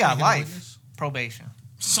snitch, bro. He You got can't hit no life witness. probation.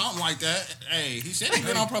 Something like that. Hey, he said he's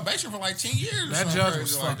been on probation for like 10 years. or That something judge crazy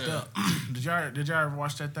was like fucked that. up. Did y'all ever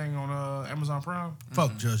watch that thing on Amazon Prime?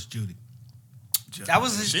 Fuck Judge Judy. That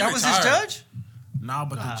was his, She that was his retired. judge. Nah,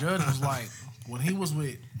 but the judge was like, when he was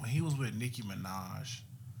with Nicki Minaj,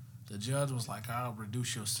 the judge was like, I'll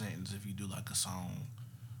reduce your sentence if you do like a song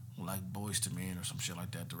like Boys to Men or some shit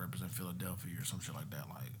like that to represent Philadelphia or some shit like that.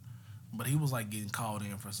 Like, but he was like getting called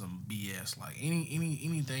in for some BS. Like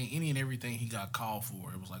any and everything he got called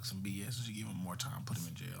for, it was like some BS. So she give him more time, put him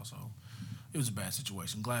in jail. So it was a bad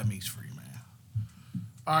situation. Glad Meek's free, man.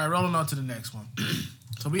 All right, rolling on to the next one.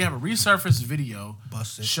 So we have a resurfaced video Busted.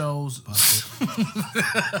 Busted. shows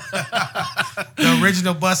The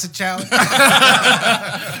original Busted challenge.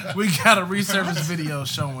 we got a resurfaced video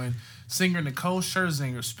showing singer Nicole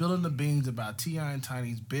Scherzinger spilling the beans about T.I. and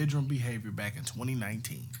Tiny's bedroom behavior back in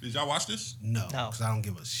 2019. Did y'all watch this? No, No. because I don't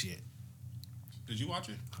give a shit. Did you watch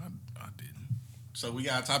it? I didn't. So we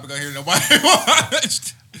got a topic out here nobody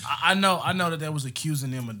watched. I know that they was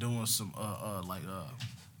accusing them of doing some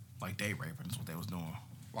like date raping. That's what they was doing.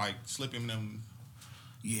 Like slipping them.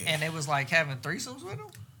 Yeah. And it was like having threesomes with him.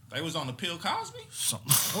 They was on the Pill Cosby.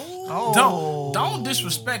 Something. Oh, Don't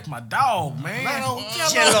disrespect my dog, man.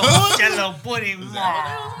 Jello pudding.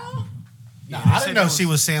 Nah, they I said didn't know it she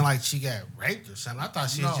was- was saying like she got raped or something. I thought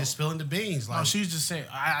she was No. just spilling the beans. Like, No, she's just saying.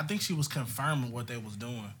 I think she was confirming what they was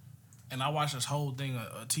doing, and I watched this whole thing.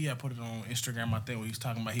 T.I. put it on Instagram. I think where he's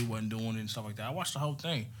talking about he wasn't doing it and stuff like that. I watched the whole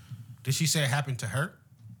thing. did she say it happened to her?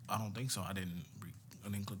 I don't think so. I didn't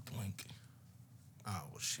click the link. Oh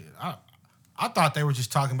well, shit. I thought they were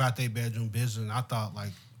just talking about their bedroom business. And I thought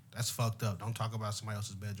like that's fucked up. Don't talk about somebody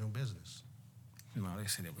else's bedroom business. You know, they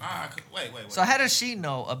said it was. Nah, wait. So how does she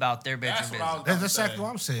know about their bedroom That's what I business? was That's gonna exactly say. what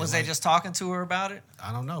I'm saying. Was like, they just talking to her about it?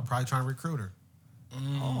 I don't know. Probably trying to recruit her.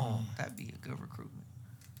 Oh, that'd be a good recruitment.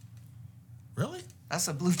 Really? That's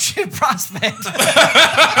a blue chip prospect.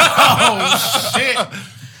 Oh shit!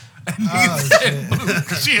 Oh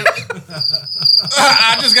shit. Shit.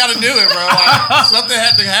 I just got to do it, bro. Like, something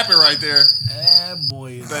had to happen right there. That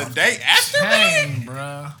boy is The off day after, man. chain,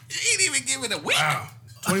 bruh. You ain't even give it a week.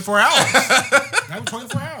 24 hours. That was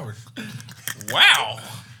 24 hours. Wow.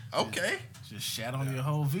 Okay. Just shat on your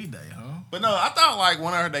whole V day, huh? But no, I thought like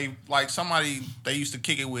one of they like somebody they used to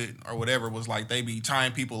kick it with or whatever was like they be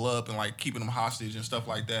tying people up and like keeping them hostage and stuff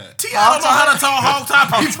like that. I don't know how to talk hog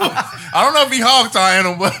tie people. I don't know if he hog tying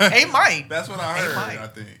them, but They might. that's what I They heard. might. I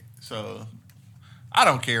think so. I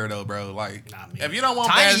don't care though, bro. Like Not me. if you don't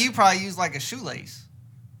want Tiny, bad, you probably use like a shoelace.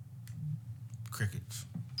 Crickets.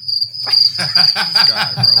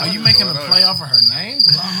 guy, bro. Are you making a play off of her name?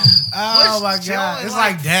 'Cause Oh What? my She god. only It's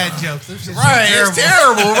like- like dad jokes. Them shit's Right, so it's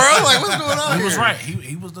terrible, bro. Like what's going on? he was here? right.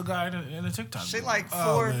 He was the guy in the TikTok. She group. like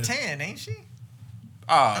Oh, man. 4'10", ain't she?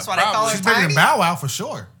 Ah, That's why they call probably. her She's bigger than Tiny? Bow Wow for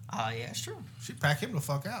sure. Oh, yeah, it's true. She packed him the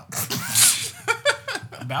fuck out.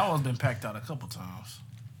 Bow Wow's been packed out a couple times.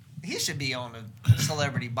 He should be on the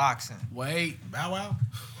celebrity boxing. Wait, Bow Wow?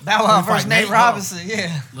 Bow Wow He fight versus Nate Nate? Robinson,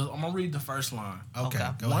 yeah. look, I'm gonna read the first line. Okay, Okay.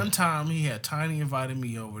 go One ahead. time he had Tiny invited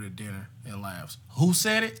me over to dinner and laughs. Who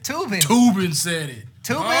said it? Tubin. Tubin said it.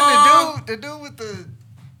 Tubin, the dude with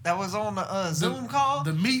that was on the Zoom call.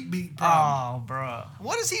 The meat beat problem. Oh, bro.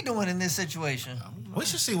 What is he doing in this situation? We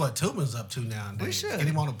should see what Tubman's up to nowadays. We should. Get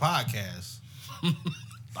him on the podcast.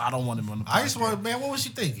 I don't want him on the podcast. I just want, man, what was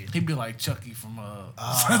you thinking? He'd be like Chucky from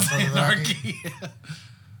Sons of Anarchy.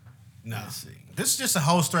 No. Let's see. This is just a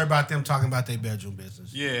whole story about them talking about their bedroom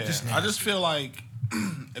business. Yeah, I nasty. just feel like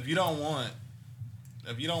if you don't want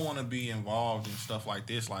to be involved in stuff like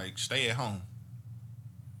this, like stay at home.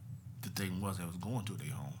 The thing was, I was going to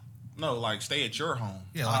their home. No, like stay at your home.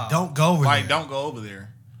 Yeah, like don't go over Like there. don't go over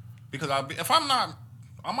there, because if I'm not,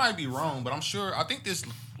 I might be wrong, but I'm sure. I think this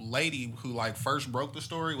lady who like first broke the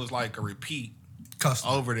story was like a repeat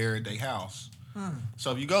Customer. over there at their house.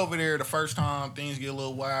 So if you go over there the first time, things get a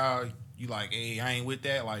little wild. You like, hey, I ain't with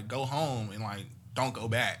that. Like, go home and like, don't go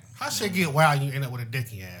back. How shit get wild and you end up with a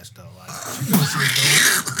dick in your ass, though? Like, she knew what she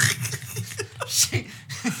was doing.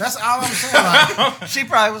 That's all I'm saying. Like, She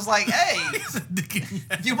probably was like, hey,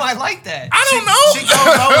 you might like that. I don't know. she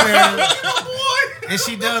goes over there and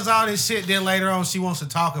she does all this shit. Then later on, she wants to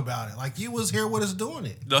talk about it. Like, you was here with us doing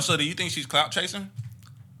it. So do you think she's clout chasing?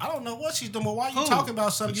 I don't know what she's doing, but why you Who? talking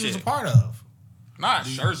about something you was a Chick. part of? Not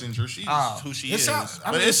Scherzinger. She's who she It is. sounds,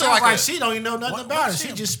 I But mean, it it's sounds like a, she don't even know nothing What- about it. what's She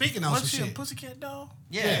she- just speaking on some What's she, a shit. pussycat doll?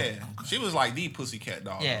 Yeah. yeah. She was like the pussycat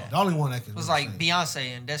dog. Yeah. The only one that could It was really like sing.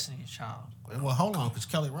 Beyonce and Destiny's Child. Well, hold on, because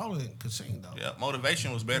Kelly Rowland could sing, though. Yeah.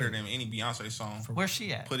 Motivation was better than any Beyonce song. Where's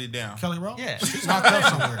she at? Put it down. Kelly Rowland? Yeah. She's locked up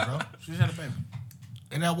somewhere, bro. She's had a baby.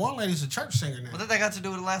 And that one lady's a church singer now. What did that got to do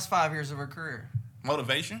with the last 5 years of her career?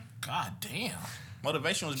 Motivation. God damn.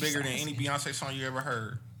 Motivation was bigger than any Beyonce song you ever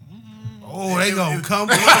heard. Oh, they gonna come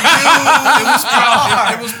for you. It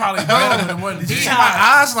was probably better than what Did you see my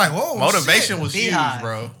eyes like, whoa, Motivation shit. was huge, Beehive.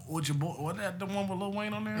 bro. What your boy? What that the one with Lil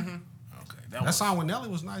Wayne on there? Okay, that That was song with Nelly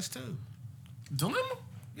was nice, too. Dilemma.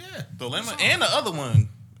 Yeah. Dilemma and the other one,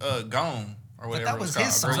 Gone or whatever. that it was called.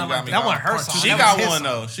 his Girl, song. You Got Me That Gone. wasn't her Part two. song. She That got was his one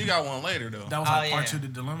song. though. She got one later though. That was Oh, like part yeah. 2 to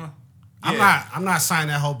Dilemma. I'm not signing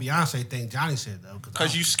that whole Beyonce thing Johnny said, though.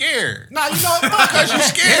 Cause you scared. Nah, you know what? Because you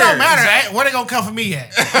scared. It don't matter. Where they gonna come for me at?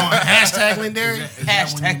 On hashtag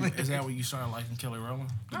Lindari? Is that when you started liking Kelly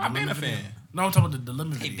Rowland? The I've been a Dilemma video? fan. No, I'm talking about the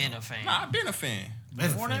Dilemma He video. been a fan. Nah, I've been a fan.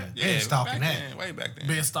 Before that? Yeah, Been stalking back that. then, way back then.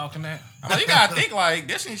 Been stalking that. I mean, you gotta think like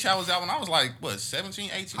Destiny Child was out when I was like, what,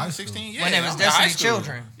 17, 18, High school. 16? Yeah. When it was I mean, high Destiny school.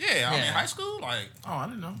 Children. Yeah, I mean, Yeah. high school, like, Oh, I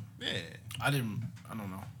didn't know. yeah. I don't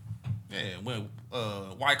know. Yeah, when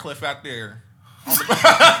Wycliffe out there.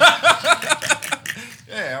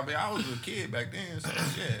 Yeah, I mean, I was a kid back then, so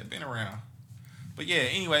yeah, been around. But yeah,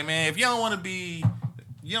 anyway, man, if you don't want to be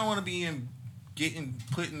in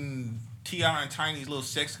putting T.I. and Tiny's little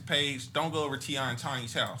sex page, don't go over T.I. and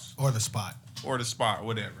Tiny's house Or the spot. or the spot,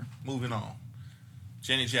 whatever. Moving on.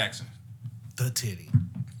 Janet Jackson. The titty.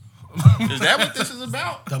 Is that what this is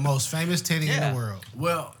about? The most famous titty in Yeah. the world.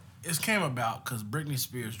 Well, it came about because Britney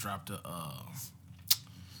Spears dropped a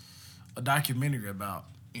documentary about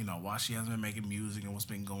why she hasn't been making music and what's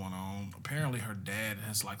been going on. Apparently, her dad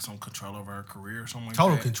has like some control over her career or something like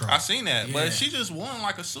Total that. control. I seen that, Yeah. but she just won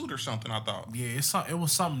like a suit or something, I thought. Yeah, it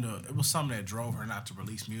was something that drove her not to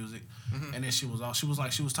release music, and then she was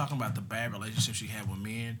talking about the bad relationship she had with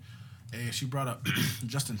men, and she brought up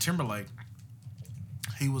Justin Timberlake.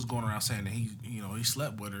 He was going around saying that he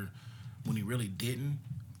slept with her when he really didn't.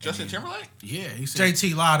 Justin And Timberlake? Yeah, he said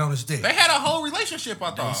JT lied on his dick. They had a whole relationship, I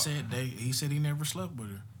thought. he said he never slept with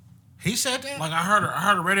her. He said that? Like I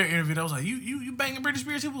heard a radio interview that was like, you banging Britney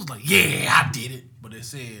Spears? He was like, yeah, I did it, but they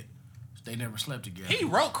said they never slept together. He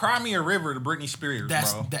wrote "Cry Me a River" to Britney Spears,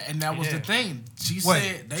 bro. And that was the thing. She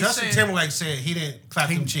Wait, said Justin Timberlake said he didn't clap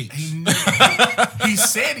them cheeks. He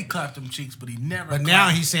said he clapped them cheeks, but he never. but now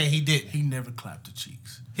he's saying he didn't. he never clapped the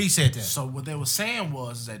cheeks. He said that. So what they were saying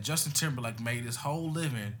was that Justin Timberlake made his whole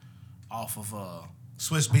living off of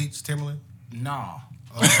Swiss Beats, Timberland. nah.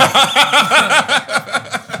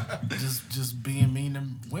 just being mean to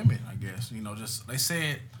women, I guess. Just they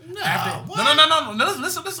said what? No.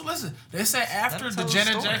 Listen. They said after That'll the tell the Janet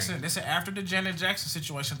story. Jackson. They said after the Janet Jackson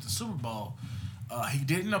situation at the Super Bowl, he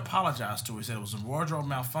didn't apologize to her. He said it was a wardrobe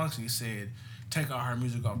malfunction. He said take all her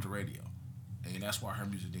music off the radio, and that's why her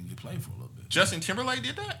music didn't get played for a little bit. Justin Timberlake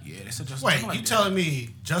did that? Yeah, they said Justin Wait, Timberlake you did telling me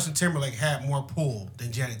Justin Timberlake had more pull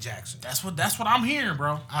than Janet Jackson? That's what I'm hearing,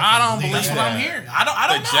 bro. I don't believe believe That's what that. I'm hearing. I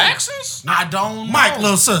don't The know. Jacksons? I don't know. Mike,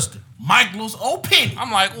 little sister. Michael's opinion.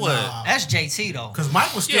 I'm like, what? That's JT though. Because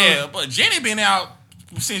Mike was still. Yeah, but Jenny been out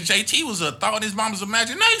since JT was a thought in his mama's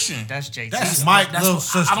imagination. That's JT. That's Mike's little what,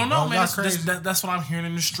 sister. I don't know, bro. man. Y'all That's, crazy. that's what I'm hearing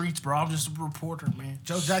in the streets, bro. I'm just a reporter, man.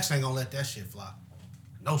 Joe Jackson ain't gonna let that shit fly.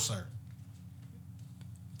 No, sir.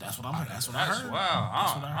 That's what I'm. That's what I heard. Wow.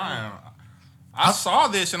 That's what I heard. I saw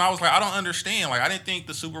this and I was like, I don't understand. Like, I didn't think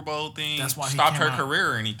the Super Bowl thing That's why he stopped came her out.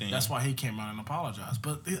 career or anything. That's why he came out and apologized.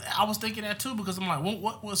 But I was thinking that too because I'm like,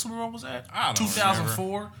 what Super Bowl was that? I don't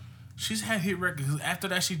 2004. She's had hit records. After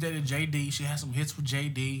that, she dated JD. She had some hits with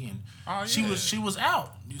JD, and she was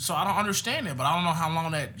out. So I don't understand it, but I don't know how long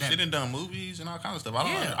that She done movies and all kinds of stuff.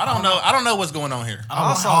 Yeah. I don't know what's going on here.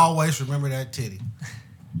 I will always remember that titty.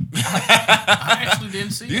 I actually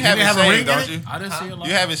didn't see You it. have it have a ring saved, in don't it? you? I didn't see it. Live.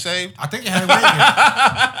 You have it saved? I think it had a ring in it.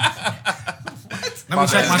 Let me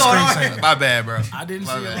check my screensaver. My bad, bro. I didn't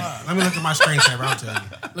see it live. Let me look at my screensaver. I'll tell you.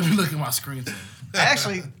 Let me look at my screen.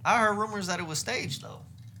 Actually, I heard rumors that it was staged though.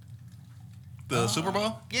 The Super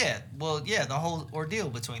Bowl? Yeah, well, yeah, the whole ordeal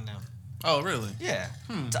between them. Oh, really? Yeah,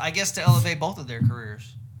 I guess to elevate both of their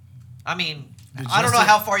careers. I mean, Did I don't know Justin-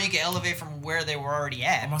 how far you can elevate from where they were already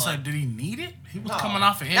at. I'm gonna but- say, did he need it? He was No. coming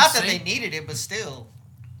off of NSYNC. Not that they needed it, but still.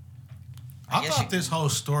 I guess thought you- this whole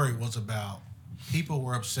story was about people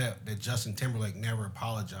were upset that Justin Timberlake never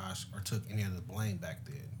apologized or took any of the blame back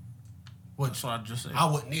then. Which That's what I just said. I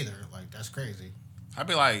wouldn't either. Like, that's crazy. I'd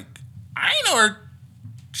be like, I ain't know her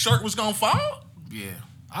shirt was gonna fall. Yeah.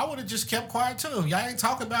 I would have just kept quiet too. Y'all ain't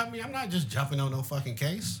talking about me. I'm not just jumping on no fucking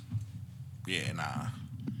case. Yeah, nah.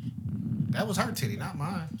 That was her titty, not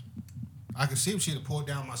mine. I could see if she'd have pulled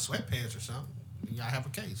down my sweatpants or something. Y'all have a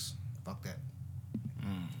case. Fuck that.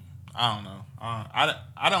 I don't know.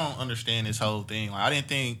 I don't understand this whole thing. Like, I didn't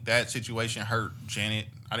think that situation hurt Janet.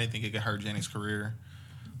 I didn't think it could hurt Janet's career.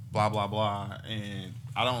 Blah blah blah. And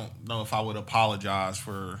I don't know if I would apologize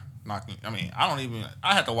for knocking. I mean,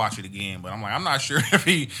 I had to watch it again, but I'm like, I'm not sure if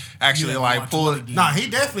he actually You like had to watch pulled it it. again. Nah, he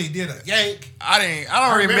definitely did a yank. I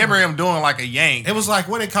don't remember him doing like a yank. It was like,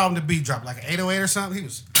 what they call him, the beat drop, like an 808 or something. He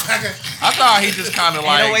was. I thought he just kind of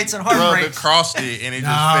like 808s and rubbed heartbreaks. across it and it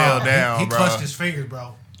just fell down, He bro. clutched his fingers,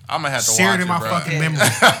 bro. I'm gonna have to Seared watch in my it, bro. fucking Yeah. memory.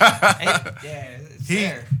 Yeah, it's He-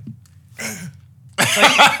 there.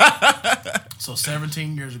 So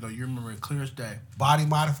 17 years ago, you remember it clear as day. Body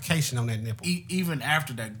modification on that nipple. Even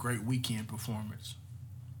after that great weekend performance.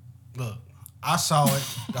 Look, I saw it.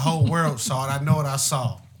 The whole world saw it. I know what I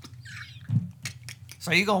saw.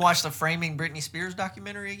 So you gonna watch the Framing Britney Spears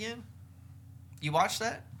documentary again? You watched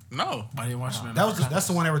that? No. I didn't watch it. That's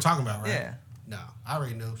the one they were talking about, right? Yeah. No, I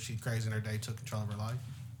already knew she crazy in her day, took control of her life.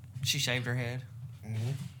 She shaved her head.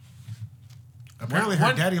 Apparently, her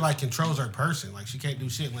What- daddy like controls her person. Like she can't do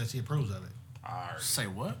shit unless he approves of it. Say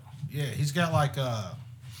what? Yeah, he's got like I'll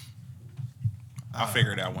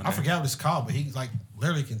figure it out one day. I forgot what it's called, but he like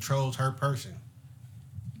literally controls her person.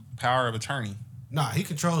 Power of attorney. Nah, he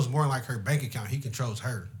controls more like her bank account. He controls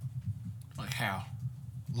her. Like how?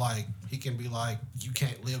 Like he can be like, you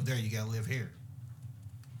can't live there, you gotta live here.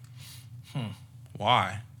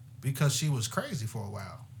 Why? Because she was crazy for a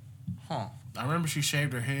while. Huh. I remember she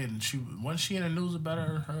shaved her head and wasn't she in the news about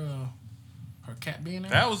her cat being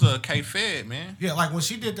there? That was a K-Fed, man. Yeah, like when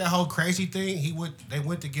she did that whole crazy thing, they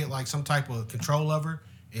went to get like some type of control of her,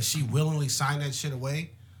 and she willingly signed that shit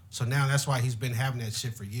away. So now that's why he's been having that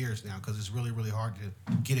shit for years now, because it's really, really hard to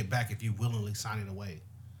get it back if you willingly sign it away.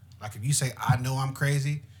 Like if you say, I know I'm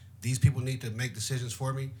crazy, these people need to make decisions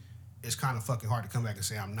for me, it's kind of fucking hard to come back and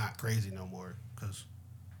say I'm not crazy no more, because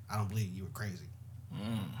I don't believe you were crazy.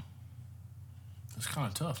 It's kind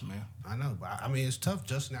of tough, man. I know, but I mean, it's tough.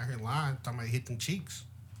 Justin out here lying, talking about hit them cheeks.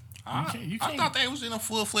 You I can't. thought they was in a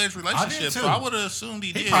full-fledged relationship, too. so I would have assumed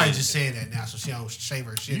he He did. probably just said that now so she don't shave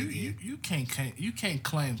her shit again. You can't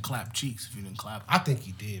claim clap cheeks if you didn't clap. I think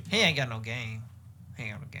he did. He ain't got no game. He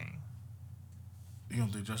ain't got no game. You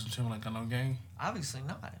don't think Justin Timberlake got no game? Obviously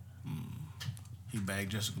not. He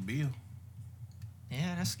bagged Jessica Biel.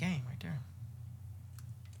 Yeah, that's the game right there.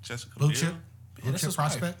 Jessica Blue Biel? chip? Blue that's chip his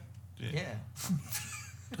wife. prospect? Yeah.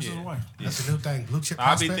 That's his Yeah. wife. That's a new thing. Blue chip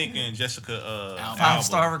I'll be prospect? thinking Jessica Alba. Alba.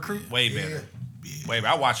 5-star recruit. Way better. Way better.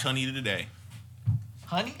 I watched Honey today.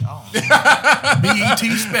 Honey? Oh. BET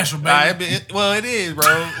special, baby. Nah, it is,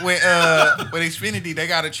 bro. With Xfinity, they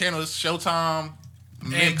got a channel, it's Showtime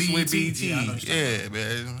mixed BET. with BET. Yeah, I know what you're Yeah,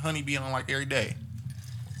 man. Honey be on like every day.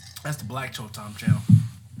 That's the Black Showtime channel.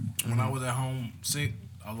 When I was at home sick,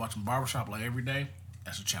 I was watching Barbershop like every day.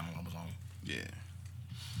 That's the channel I was on. Yeah.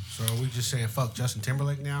 So are we just saying fuck Justin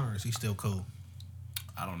Timberlake now, or is he still cool?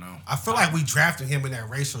 I don't know. I feel like we drafted him in that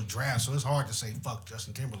racial draft, so it's hard to say fuck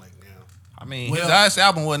Justin Timberlake now. I mean, Well- his last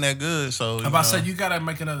album wasn't that good, so I'm about to say you gotta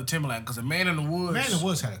make another Timberland because the Man in the Woods. Man in the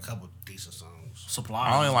Woods had a couple decent songs. Supply.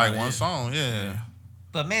 I only was like about one it. song. Yeah.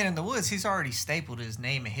 But Man in the Woods, he's already stapled his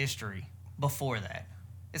name in history before that.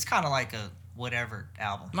 It's kind of like a whatever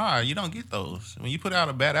album. Nah, you don't get those. When you put out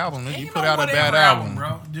a bad album, then you Ain't put no out a whatever bad album.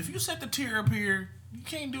 bro. If you set the tier up here, you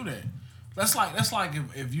can't do that. That's like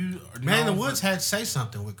if you Man in the known Woods for- had Say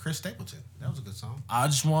Something with Chris Stapleton. That was a good song. I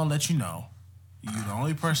just want to let you know, you're the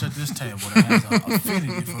only person at this table that has an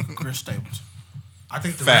affinity for Chris Stapleton. I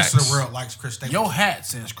think the rest of Facts. the world likes Chris Stapleton. Your hat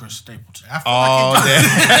says Chris Stapleton. I feel Oh, like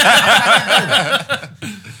that.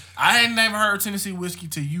 I ain't never heard Tennessee Whiskey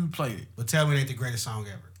till you played it. But tell me it ain't the greatest song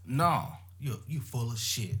ever. No, You full of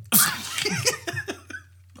shit.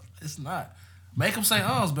 it's not. Make him say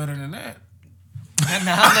 "uh's" better than that.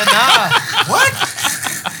 Nah.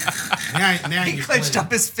 Now He you clenched playing.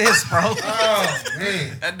 up his fist, bro. Oh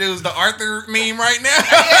man. That dude's the Arthur meme right now.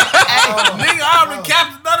 Nigga, I'm the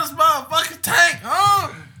captain of this motherfucking tank,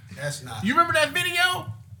 huh? That's not. You remember that video?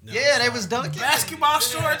 Yeah, they was dunking. Basketball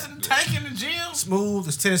shorts and tank in the gym. Smooth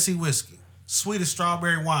as Tennessee whiskey. Sweet as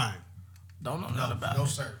strawberry wine. Don't know nothing about No it.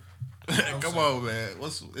 sir. Come on, man.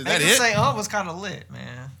 Is Make that him it? say was kind of lit,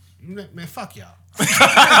 man. Man, fuck y'all.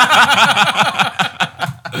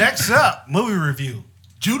 Next up, movie review.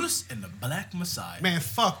 Judas and the Black Messiah. Man,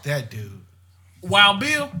 fuck that dude. Wild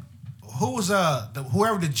Bill. Who was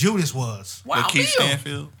whoever the Judas was? Wild Lakeith Bill.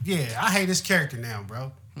 Stanfield. Yeah, I hate his character now,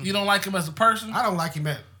 bro. You don't like him as a person? I don't like him.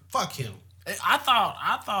 Fuck him. I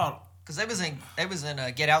thought Because they was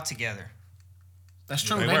in Get Out together. that's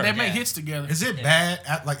true. They They, were. they make Yeah. hits together. Is it bad?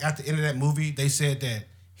 At the end of that movie, they said that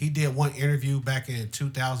he did one interview back in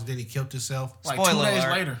 2000, then he killed himself. Like Spoiler 2 days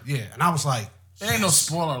alert. later. Yeah, and I was like, It ain't no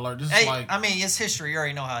spoiler alert. This is Hey, like I mean, it's history. You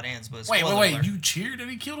already know how it ends. But wait. spoiler alert. You cheered that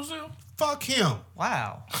he killed himself? fuck him.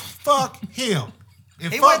 Wow. Fuck him.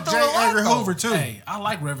 And He fuck went J. through a lot, Edgar though. Hoover, too. Hey, I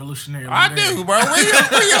like revolutionary. I leader. do, bro.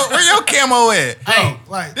 Where your camo at? Hey,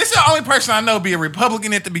 Like, This is the only person I know be a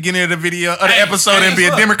Republican at the beginning of the video, of the Hey, episode, hey, and be a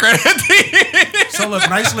look. Democrat at the end. so look,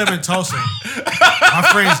 when I used to live in Tulsa, my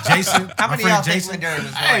friends Jason, How my many of y'all friend think Jason, Ladarius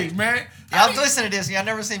was hey, white? man. Y'all listen to this. Y'all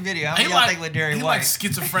never seen video. How He many of y'all like, think Ladarius he white? like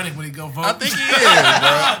schizophrenic when he go vote. I think he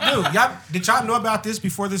is, bro. dude, did y'all know about this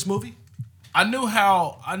before this movie? I knew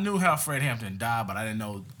how Fred Hampton died, but I didn't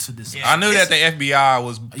know to this. Yeah. I knew that the FBI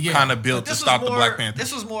was Yeah. kind of built But to stop the more, Black Panthers.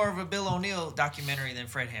 This was more of a Bill O'Neill documentary than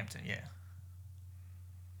Fred Hampton. Yeah.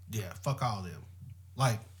 Yeah, fuck all of them.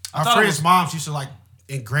 Like, I our thought it friends' was- moms used to like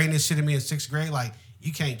ingrain this shit in me in 6th grade. Like,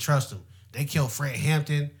 you can't trust them. They killed Fred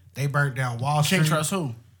Hampton. They burned down Wall Street. Can't trust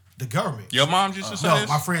who? The government. Your mom used to say No, this?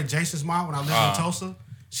 my friend Jason's mom, when I lived in Tulsa,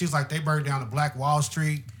 she was like, they burned down the Black Wall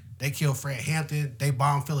Street. They killed Fred Hampton. They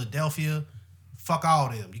bombed Philadelphia. Fuck all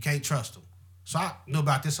of them. You can't trust them. So I knew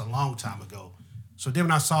about this a long time ago. So then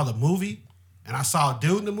when I saw the movie, and I saw a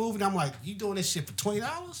dude in the movie, and I'm like, you doing this shit for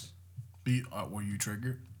 $20? Were you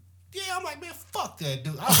triggered? Yeah, I'm like, man, fuck that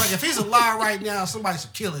dude. I was like, if he's alive right now, somebody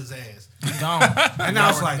should kill his ass. He gone. And I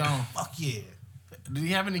was like, gone. fuck yeah. Did he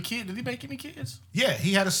have any kids? Did he make any kids? Yeah,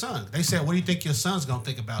 he had a son. They said, what do you think your son's gonna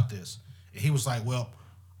think about this? And he was like, well,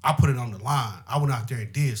 I put it on the line. I went out there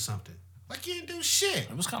and did something. Like, you didn't do shit.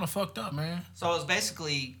 It was kind of fucked up, man. So it was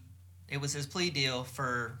basically, it was his plea deal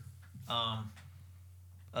for,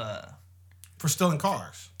 For stealing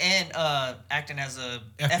cars. and acting as a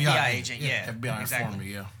FBI FBI agent, agent. yeah. Yeah, FBI exactly. informed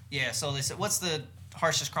me, yeah. Yeah. So they said, what's the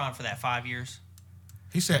harshest crime for that? 5 years.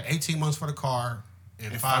 He said 18 months for the car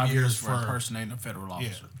and And 5 years for impersonating a federal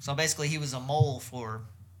officer. So basically, he was a mole for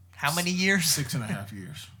how many years? 6.5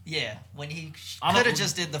 years. Yeah, when he I don't- could have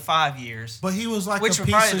just did the 5 years. But he was like Which a would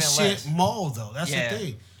piece probably of have been shit less. mole, though. That's Yeah. the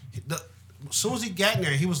thing. As soon as he got in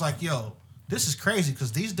there, he was like, yo, this is crazy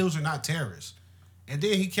because these dudes are not terrorists. And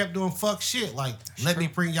then he kept doing fuck shit, like, let me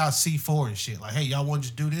bring y'all C4 and shit. Like, hey, y'all want to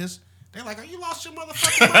just do this? They're like, are you lost your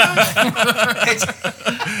motherfucking mind?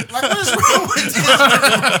 Like, what is wrong with you?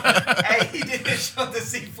 Hey, he didn't show the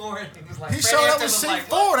C4 and he was like, He Fred showed up Hampton with was C4.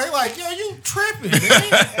 like, what? They like, yo, you tripping,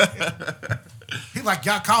 man. He like,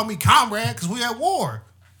 y'all call me comrade because we at war.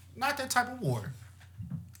 Not that type of war.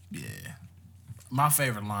 Yeah. My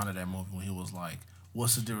favorite line of that movie when he was like,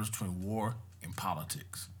 what's the difference between war and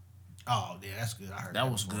politics? Oh, yeah, that's good. I heard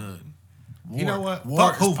That was before. good. War, You know what?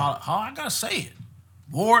 War Fuck is Hoover. I gotta say it.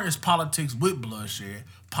 War is politics with bloodshed.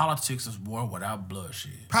 Politics is war without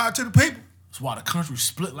bloodshed. Power to the people. That's why the country's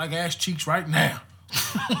split like ass cheeks right now.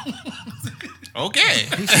 Okay.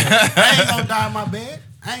 He said, I ain't gonna die in my bed.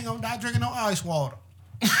 I ain't gonna die drinking no ice water.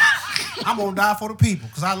 I'm gonna die for the people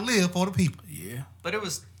because I live for the people. Yeah. But it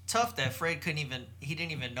was tough that Fred didn't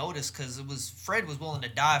even notice because Fred was willing to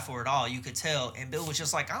die for it all. You could tell. And Bill was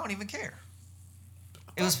just like, I don't even care.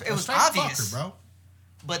 It was Straight obvious, fucker, bro.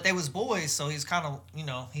 but they was boys, so he's kind of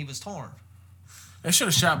he was torn. They should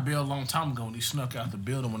have shot Bill a long time ago when he snuck out the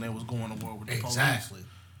building when they was going to war with the Exactly. police.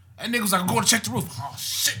 That nigga was like, I'm going to check the roof. Oh,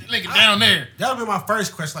 shit, the nigga down there. That would be my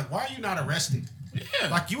first question. Like, why are you not arrested? Yeah.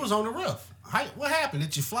 Like, you was on the roof. What happened?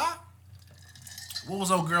 Did you fly? What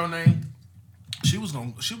was old girl name? She was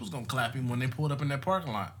gonna clap him when they pulled up in that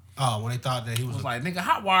parking lot. Oh, when they thought that he It was was like, nigga,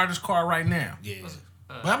 hot wire this car right now. yeah.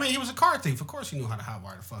 But I mean, he was a car thief. Of course, he knew how to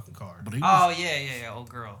hotwire the fucking car. But he was, Yeah, old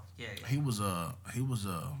girl. Yeah. he was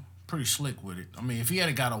pretty slick with it. I mean, if he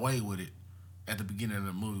had got away with it at the beginning of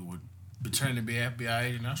the movie with pretending to be an FBI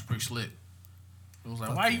agent, that's pretty slick. It was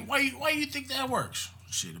like, why you think that works?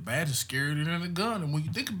 Shit, the badge is scarier than a gun. And when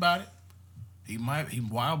you think about it,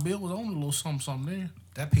 Wild Bill was on a little something there.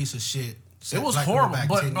 That piece of shit. It was Black horrible, back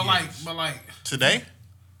but 10 like years. Today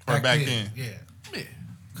or back then? Yeah. yeah.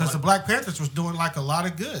 Because the Black Panthers was doing like a lot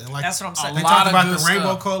of good. And like That's what I'm saying. They A lot talked of about good the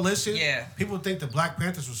Rainbow stuff. Coalition. Yeah. People think the Black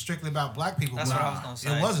Panthers was strictly about black people. That's but what I was gonna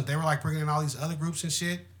say. It wasn't. They were like bringing in all these other groups and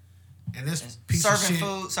shit. And this piece Serving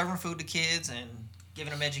of shit. serving food to kids and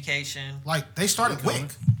giving them education. Like they started WIC.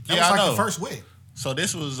 That Yeah, was I like know. the first WIC. So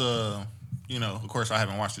this was, of course I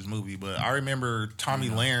haven't watched this movie, but I remember Tommy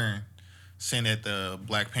Lahren saying that the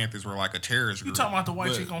Black Panthers were like a terrorist You group. talking about the white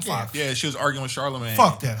But- chick on Fox? Yeah, she was arguing with Charlamagne.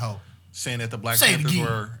 Fuck that hoe. Saying that the Black Say it Panthers again.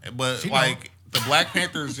 were, but She like the Black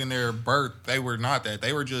Panthers in their birth, they were not that.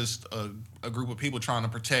 They were just a group of people trying to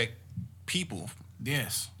protect people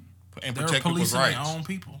Yes. and They were protect people's policing rights. their own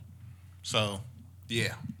people. So,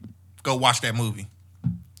 yeah, go watch that movie.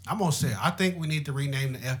 I'm gonna say I think we need to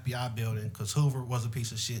rename the FBI building because Hoover was a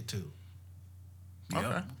piece of shit too. Okay.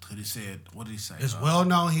 Yep. Cause he said, what did he say? It's well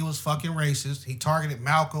known he was fucking racist. He targeted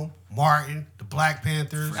Malcolm, Martin, the Black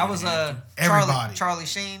Panthers. That was Everybody. Charlie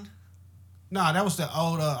Sheen. Nah, that was the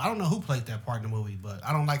old. I don't know who played that part in the movie, but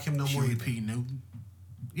I don't like him no more. Huey either. P. Newton.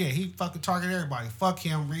 Yeah, he fucking targeted everybody. Fuck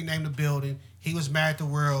him. Rename the building. He was mad at the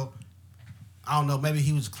world. I don't know. Maybe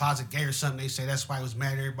he was closet gay or something. They say that's why he was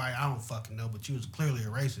mad at everybody. I don't fucking know. But you was clearly a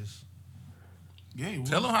racist. Yeah, he was.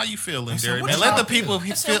 Tell them how you feeling, I said, Derek. what Man, you let the all people I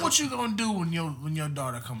said, feel. what you gonna do when your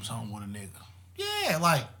daughter comes home with a nigga? Yeah,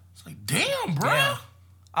 like It's like, damn, bro. Yeah.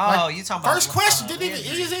 Oh, Like, you talking about first question didn't even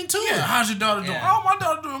ease into Yeah, it. how's your daughter doing? Yeah. Oh, my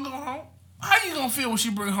daughter doing going home. How you gonna feel when she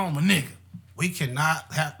bring home a nigga? We cannot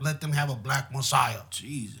let them have a black messiah.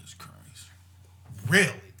 Jesus Christ.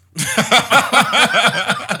 Really?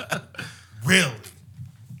 Really?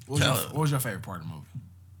 What was your favorite part of the movie?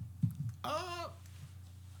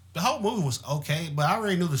 The whole movie was okay, but I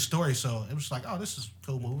already knew the story, so it was like, oh, this is a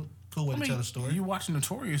cool movie. Cool way to tell the story. You watched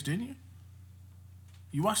Notorious, didn't you?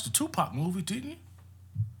 You watched the Tupac movie, didn't you?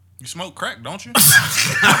 You smoke crack, don't you? going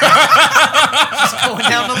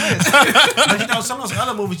down the list. But you know, some of those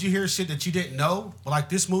other movies you hear shit that you didn't know. But like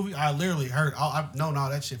this movie, I literally heard. I've known all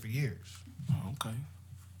that shit for years. Oh, okay.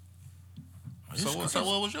 So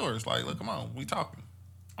what was yours? Like, look, come on, we talking.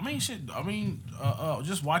 I mean, shit. I mean,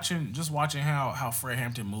 just watching how Fred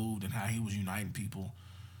Hampton moved and how he was uniting people.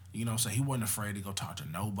 You know what I'm saying? He wasn't afraid to go talk to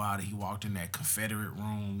nobody. He walked in that Confederate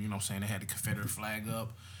room, you know what I'm saying? They had the Confederate flag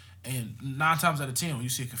up. And 9 times out of 10, when you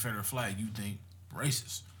see a Confederate flag, you think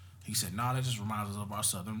racist. He said, nah, that just reminds us of our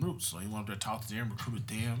Southern roots. So he went up there, talked to them, recruited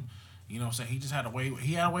them. You know what I'm saying? He just had a way.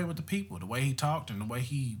 He had a way with the people. The way he talked and the way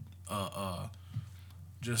he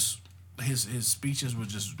just his speeches would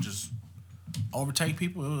just overtake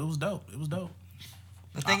people. It was dope. It was dope.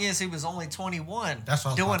 The thing is, he was only 21 That's what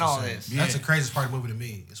I was doing about to all say. this. That's Yeah. the craziest part of the movie to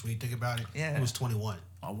me. Is when you think about it. Yeah. He was 21.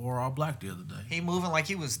 I wore all black the other day. He moving like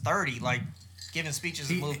he was 30, like giving speeches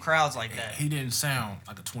and move crowds like that. He didn't sound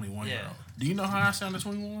like a 21-year-old. Yeah. Do you know how I sound at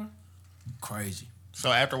 21? Crazy.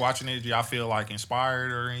 So after watching it, do y'all feel like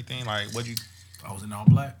inspired or anything? Like, what you? I was in all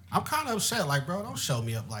black. I'm kind of upset. Like, bro, don't show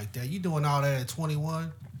me up like that. You doing all that at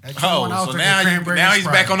 21? At 21, Oh, I was so drinking now cranberry and he's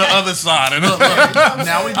Sprite. back on the other side.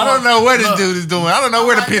 Now we I don't know what this Look. dude is doing. I don't know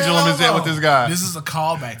where the Like, pendulum is at with this guy. This is a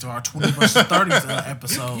callback to our 20 versus 30s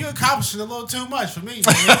episode. You accomplishing a little too much for me,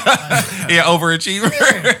 man. Like, Yeah, overachiever.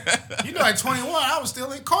 yeah. You know, at 21, I was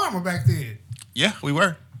still in Karma back then. Yeah, we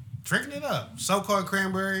were. Drinking it up. So-called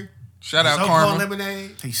cranberry. Shout out So-called Karma.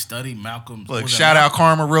 lemonade. He studied Malcolm. Look, was that shout out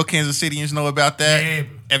Karma. Real Kansas Cityans know about that. Yeah.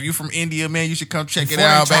 If you from India, man, you should come check Before it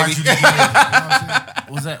out, they charge baby. you to get in, you know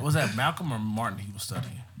what I'm saying? Was that Malcolm or Martin he was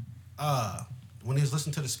studying? When he was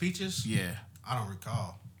listening to the speeches, Yeah. I don't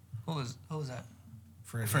recall. Who was that?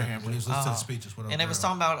 Fred Fred Hampton. When he was listening to the speeches. What up, And they was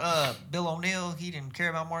girl? talking about Bill O'Neill. He didn't care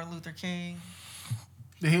about Martin Luther King.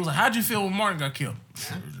 He was like, how'd you feel when Martin got killed?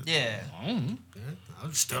 Yeah. Mm, Yeah, I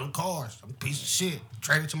was stealing cars. I'm a piece of shit.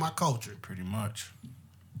 Traded to my culture. pretty much.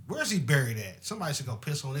 Where's he buried at? Somebody should go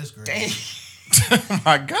piss on this girl. Dang. Oh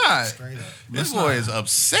my God. Straight up. This boy is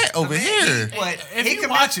upset over here. What? If He you commit-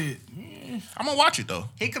 watch it, I'm gonna watch it though.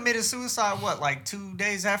 He committed suicide. What? Like 2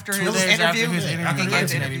 days after 2 his days after interview. his He interview gave in the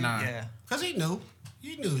 1989. Yeah. Because he knew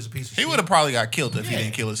he was a piece of He shit. would have probably got killed if he Yeah.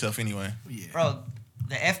 didn't kill himself anyway. yeah. Bro,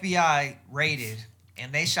 the FBI raided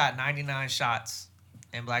and they shot 99 shots,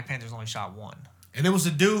 and Black Panthers only shot 1. And there was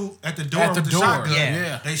a dude at the door At the with the door, shotgun.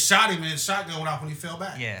 yeah. They shot him and his shotgun went off when he fell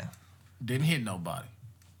back. Yeah. Didn't hit nobody.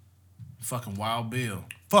 Fucking Wild Bill.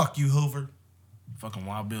 Fuck you, Hoover. Fucking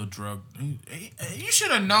Wild Bill drug. You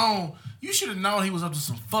should have known. You should have known he was up to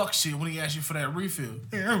some fuck shit when he asked you for that refill.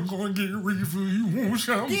 Yeah, I'm going to get a refill. You want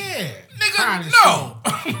something? Yeah. Nigga, Kinda no.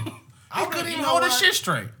 shit. I couldn't even hold his shit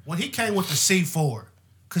straight. When he came with the C4,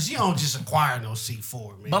 because you don't just acquire no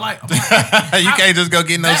C4, man. But like, You can't just go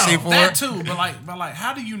get no that, C4. that too. But like,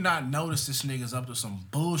 how do you not notice this nigga's up to some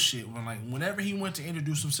bullshit when whenever he went to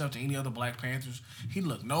introduce himself to any other Black Panthers, he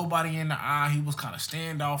looked nobody in the eye. He was kind of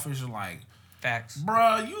standoffish, like, Facts.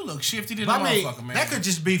 bruh, you look shifty than a But I mean, motherfucker, man. that could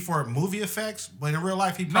just be for movie effects, but in real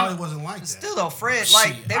life, he probably wasn't like that. Still though, Fred,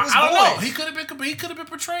 like Shit. they was I don't know. boys. He could have been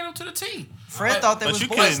portraying him to the T. Fred thought they But was you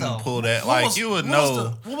boys couldn't though. pull that. What Like was- you would what was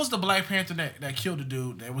know. what was the Black Panther that killed the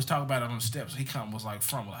dude that was talking about it on the steps? He kind of was like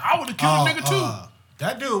from. Like, I would have killed a nigga too.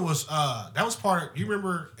 That dude was that was part of. You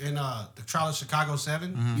remember in the trial of Chicago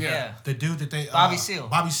 7? Yeah. The dude that they Bobby Seale.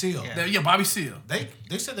 Bobby Seale. Yeah. Yeah, Bobby Seale. They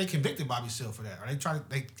said they convicted Bobby Seale for that, or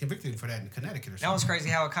they convicted him for that in Connecticut or something. That was crazy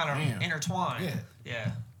how it kind of Damn. intertwined. Yeah.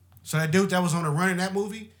 Yeah. So that dude that was on the run in that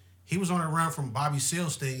movie, he was on the run from Bobby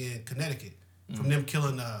Seale's thing in Connecticut, from them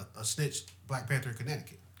killing a snitch Black Panther in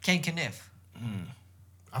Connecticut. Ken Kniff.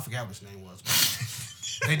 I forgot what his name was.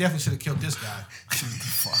 But they definitely should have killed this guy.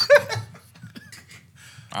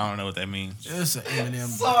 I don't know what that means. It was the Eminem.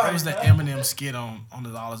 Sorry, It was the bro. Eminem skit on the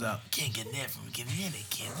Dollars Out. Can't get that from getting in it,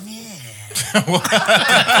 can't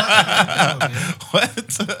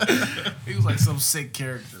What? He was like some sick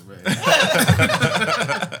character, man.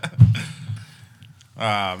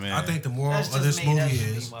 Ah man. I think the moral That's of just this me. movie That's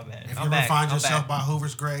just me. is, My bad. if I'm you ever back. find I'm yourself back. by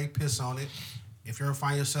Hoover's grave, piss on it. If you ever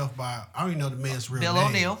find yourself by, I don't even know the man's real Bill name.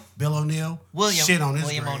 O'Neill. Bill O'Neill. William. Shit on his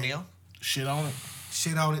William grave. O'Neill. Shit on it.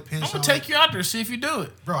 Shit on it, piss I'm on gonna take it. you out there, see if you do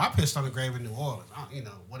it. Bro, I pissed on the grave in New Orleans.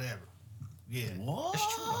 Whatever. Yeah. What?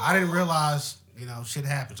 I didn't realize, shit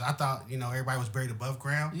happens. I thought, everybody was buried above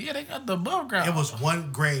ground. Yeah, they got the above ground. It was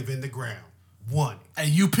one grave in the ground. One. and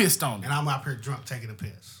you pissed on it. And I'm out here drunk taking a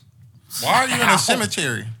piss. Why are you in a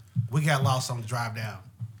cemetery? We got lost on the drive down.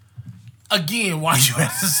 Again, why you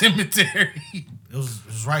at the cemetery? It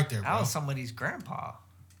was right there, bro. That was somebody's grandpa.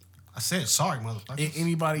 I said sorry, motherfucker.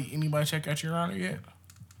 Anybody check out Your Honor yet?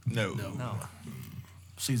 No. No.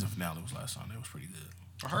 Season finale was last Sunday. It was pretty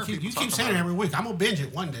good. I heard You people keep talking saying it about every week. I'm gonna binge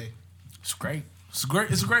it one day. It's great. It's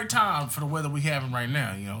great. It's a great time for the weather we having right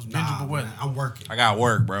now. It's bingeable weather. man, I'm working. I got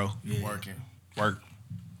work, bro. You working? Work.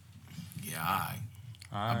 Yeah,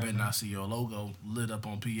 I bet not see your logo lit up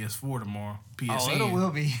on PS4 tomorrow. PSN. Oh, it will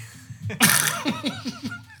be.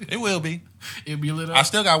 It will be. It'll be lit up. I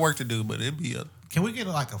still got work to do, but it'll be up. Can we get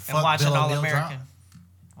like a And fuck watching Bill All O'Neill American. drop?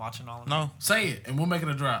 Watching All American. No. Say it, and we'll make it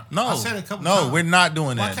a drop. No. I said it a couple no, times. we're not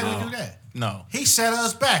doing Why that. can't we dog. do that? No. He set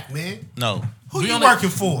us back, man. No. Who We you only- working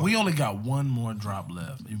for? We only got one more drop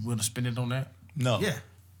left. You want to spend it on that? No. Yeah.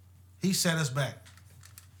 He set us back.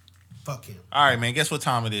 Fuck him. All right, man. Guess what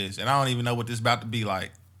time it is? And I don't even know what this is about to be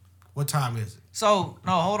like. What time is it? So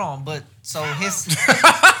no, hold on. But so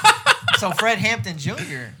so Fred Hampton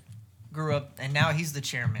Jr. grew up, and now he's the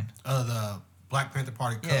chairman. The Black Panther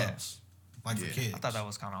Party Yeah. Cubs. Like for kids. I thought that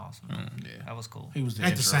was kind of awesome. Yeah. That was cool. He was the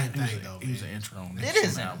Ain't the intro. same He was thing, the- though, He was man. the intro on It this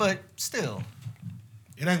isn't, album. but still,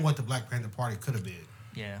 It ain't what the Black Panther Party could have been.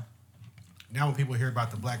 yeah, Now when people hear about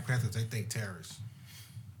the Black Panthers, they think terrorists.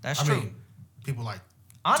 that's I true. mean, people like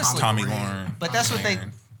Honestly, Tommy Green. Warren. but that's what they.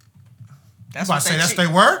 Warren. That's you about what to say they that's teach. they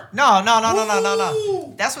were? No.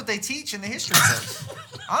 Ooh. That's what they teach in the history books.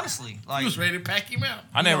 Honestly, He like, was ready to pack him out.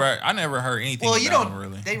 I never heard anything well, about you don't. him,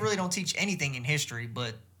 really. They really don't teach anything in history,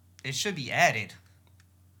 but it should be added.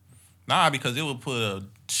 Nah, because it would put a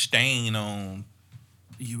stain on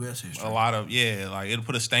U.S. history. a lot of like it'll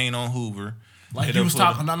put a stain on Hoover. Like It'll you was put-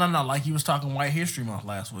 talking, no. Like you was talking White History Month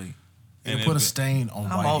last week. And It'll put a it- stain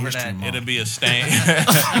on I'm White over History that. Month. It'll be a stain.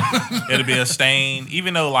 It'll be a stain.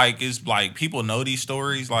 Even though like it's like people know these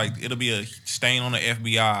stories, like it'll be a stain on the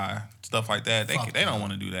FBI, stuff like that. They Fuck they don't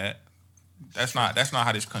want to do that. That's not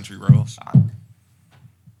how this country rolls.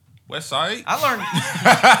 West Side.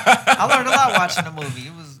 I learned a lot watching the movie.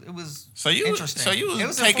 It was So you interesting. was It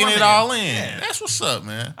was taking it informative. all in. Yeah. That's what's up,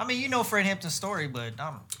 man. I mean, you know Fred Hampton's story, but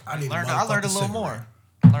I need a I learned a motherfucking little cigarette. more.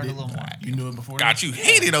 Learned a little more. You knew it before. Got you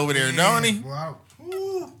hated over there, don't he? Wow.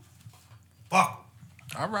 Ooh. Fuck.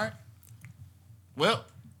 All right. Well,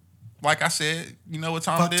 like I said, you know what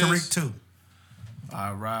time Fuck it is. Tariq too.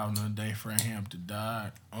 I arrived on the day Fred Hampton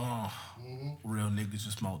died. Real niggas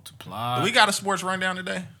just multiply. Do we got a sports rundown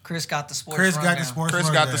today? Chris got the sports. Chris got rundown. the sports. Chris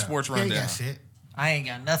rundown. got the sports He ain't rundown. got shit. I ain't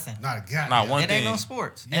got nothing. Not a goddamn. Not one It ain't thing. no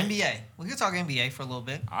sports. Yeah. NBA. We could talk NBA for a little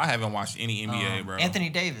bit. I haven't watched any NBA, bro. Anthony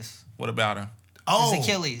Davis. What about him? Oh, His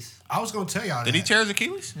Achilles. I was gonna tell y'all Did that. he tear his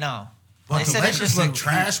Achilles? No. But They the said it's Lakers just look a-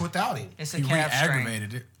 trash without him. It's a He calf strain.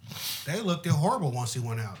 re-aggravated it. They looked horrible once he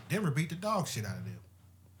went out. Denver beat the dog shit out of them.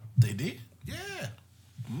 They did. Yeah.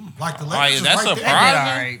 Like the Oh, Lakers yeah, was that's right They there. did surprising.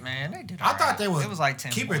 all right, man. They did all I thought they would It was like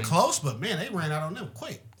 10 keep points. it close, but man, they ran out on them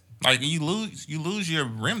quick. Like you lose your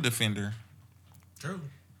rim defender. True.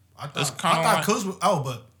 I It's thought, kinda like- Kuzma. Oh,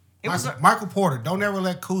 but It was Michael Porter. Don't ever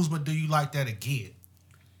let Kuzma do you like that again.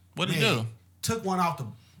 What did he Man, do? Took one off the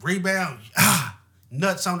rebound.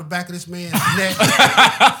 Nuts on the back of this man's neck,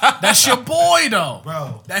 That's your boy, though.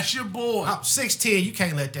 bro. That's your boy. I'm 6'10". You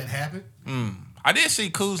can't let that happen. I did see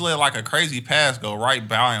Kuz let like a crazy pass go right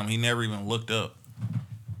by him. He never even looked up.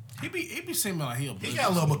 He be seeming like he'll. He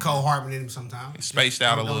got a little McCole Hartman in him sometimes. He spaced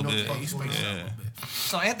out a Don't little know bit. what the fuck he's Yeah.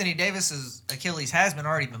 So Anthony Davis's Achilles has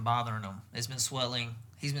already been bothering him. It's been swelling.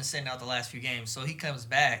 He's been sitting out the last few games. So he comes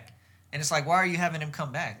back, and it's like, why are you having him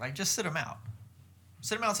come back? Like, just sit him out.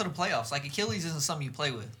 Sit him out to the playoffs. Like, Achilles isn't something you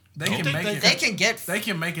play with. They Don't can think make they- it. They can get. They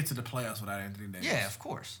can make it to the playoffs without Anthony Davis. Yeah, of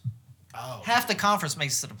course. Oh, Half the conference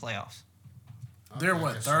makes it to the playoffs. They're okay,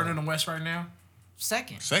 what, that's third right. in the West right now?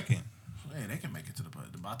 Second. Second. Yeah, they can make it to the playoffs.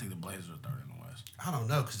 I think the Blazers are third in the West. I don't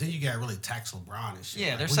know, because then you got to really tax LeBron and shit. Yeah,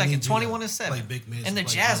 Like, they're we second. need you to 21 and 7. play big minutes And the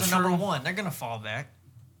play Jazz good. are number True. 1. They're gonna fall back.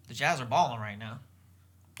 The Jazz are balling right now.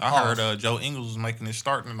 I Pause. heard Joe Ingles was making his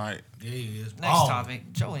start tonight. Yeah, he is. Next Ballin'.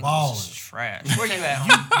 topic. Joe Ingles Ballin'. is trash. Where you at,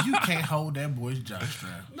 homie? You can't hold that boy's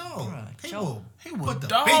jockstrap. No, Bruh, he Joe- will. he will put the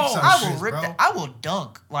dog. beats on I shit, will rip bro. that. I will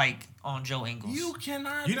dunk like on Joe Ingles. You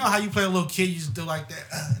cannot. You know how you play a little kid, you just do like that,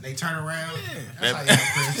 and they turn around? Yeah. That's how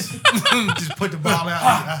you do, Chris. Just put the ball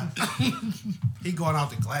out. He going off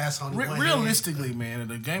the glass on the one hand. Realistically, man, in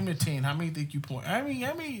a game of 10, how many think you point? How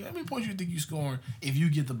many points you think you scoring if you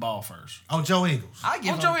get the ball first? On Joe Ingles. I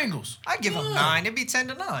give On him. Joe Ingles. I give him Yeah. 9. It'd be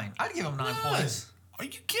 10-9. I'd give him 9 Yeah. points. Are you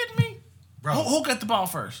kidding me? Bro, Who got the ball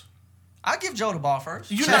first? I give Joe the ball first.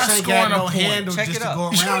 You're Chess not ain't scoring got a no point. handle Check just it to up.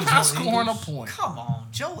 go You're around not Joe scoring a Ingles. point. Come on,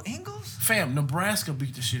 Joe Ingles. Fam, Nebraska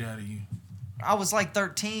beat the shit out of you. I was like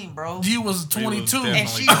 13, bro. You was 22. definitely And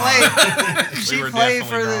she wrong. played. We she were played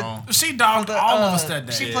definitely for the. wrong. She dogged the, all of us that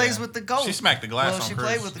day. She Yeah. plays with the GOAT. She smacked the glass well, on she Chris.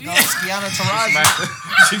 played with the GOAT, Yeah. Kiana She Taraji.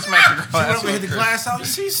 smacked, she smacked the glass. Went over on and hit the Chris. glass out.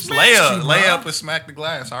 She smashed Layup, you, bro. layup, and smack the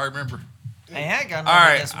glass. I remember. Hey, I ain't got All nothing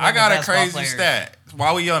right, against I women got a basketball crazy players. stat.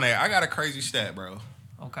 While we on that, I got a crazy stat, bro.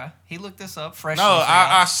 Okay, he looked this up fresh. No,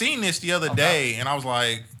 I seen this the other Okay. day, and I was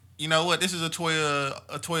like, you know what? This is a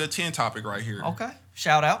Toya 10 topic right here. Okay,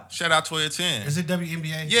 shout out. Shout out Toya 10. Is it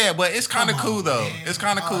WNBA? Yeah, but it's kind of Come cool on, though. man. It's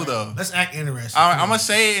kind of All cool right. though. Let's act interesting. I'm gonna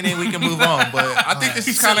say it and then we can move on. But I think this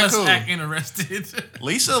He is said, kind of let's cool. act interested.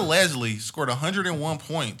 Lisa Leslie scored 101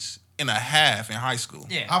 points in a half in high school.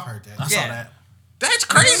 Yeah, I've heard that. I saw Yeah. that. That's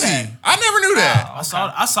crazy. that? I never knew that. Oh,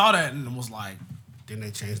 I saw that and was like, Then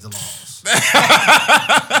they changed the laws.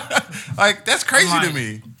 Like that's crazy I'm to like,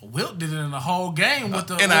 me. Wilt did it in the whole game with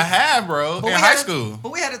the In a half, bro. But In we high had a- school.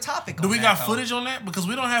 But we had a topic. Do on we that, got though. footage on that? Because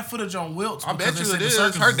we don't have footage on Wilt. I bet because you they it said the is.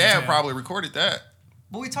 circus Her was in dad town. probably recorded that.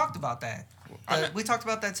 But we talked about that. We talked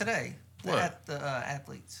about that today. What? The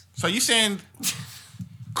athletes. So you saying,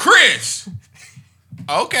 Chris?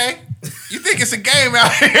 Okay. You think it's a game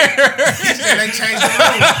out here? Then they changed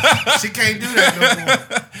the rules. She can't do that no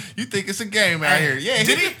more. You think it's a game out here? Yeah.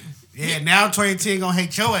 Did he? Yeah, now 2010 gonna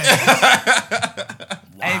hate your ass.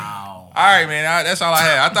 Wow. All right, man. That's all I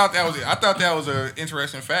had. I thought that was an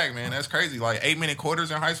interesting fact, man. That's crazy. Like 8-minute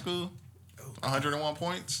quarters in high school, 101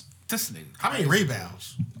 points. This nigga. How many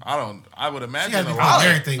rebounds? I would imagine had to a be lot. probably-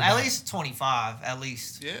 everything At back. least 25. At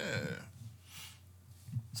least. Yeah.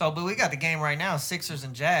 So, but we got the game right now: Sixers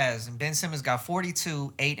and Jazz. And Ben Simmons got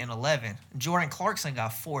 42, 8, and 11. Jordan Clarkson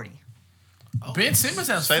got 40. Ben Simmons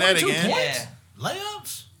has Say that 42 again. points. Yeah.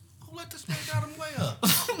 Layups? Who let this man got him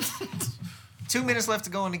layups? 2 minutes left to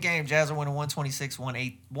go in the game. Jazz are winning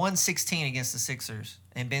 116 against the Sixers.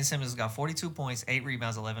 And Ben Simmons got 42 points, 8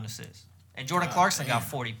 rebounds, 11 assists. And Jordan Clarkson got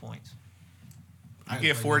 40 points. You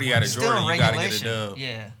get 40 out of Still Jordan, in you gotta get a regulation. dub.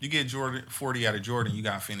 Yeah. You get 40 out of Jordan, you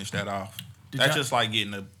gotta finish that off. Did That's y'all- just like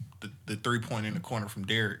getting the 3-point in the corner from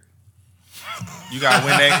Derek. You gotta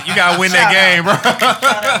win that. You gotta win that game, bro.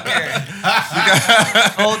 Shout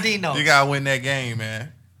out Derek. Old D notes. You gotta win that game,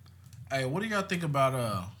 man. Hey, what do y'all think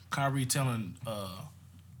about Kyrie telling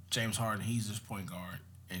James Harden he's his point guard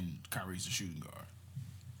and Kyrie's the shooting guard.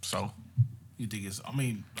 So, You think it's? I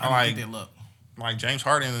mean, I I don't like- think they look. like James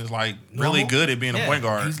Harden is like really Normal? good at being a Yeah, point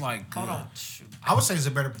guard. He's like good. Hold on. Shoot. I would say he's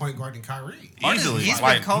a better point guard than Kyrie. Easily. He's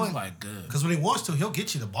like, been calling. He's like good. Because when he wants to, he'll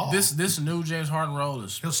get you the ball. This new James Harden role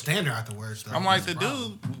is He'll stand there afterwards. Though. I'm like, the That's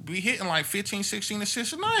problem. dude be hitting like 15, 16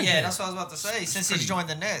 assists a night. Yeah, that's what I was about to say. Since he's pretty- joined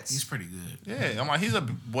the Nets, he's pretty good. Yeah, I'm like, he's a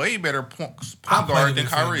way better point I'll play guard him than in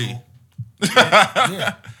Kyrie. FanDuel.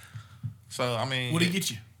 Yeah, So, I mean, What did he get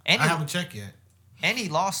you? and I he, haven't checked yet. and he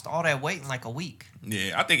lost all that weight in like a week.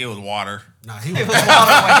 yeah, I think it was water. Nah, he It was. was water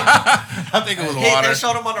weight. I think it was They water.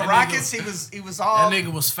 showed him on the That Rockets. He was all. That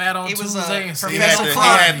nigga was fat on he was, Tuesday and He said, had, Professor the, he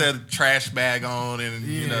Clark. had the trash bag on and,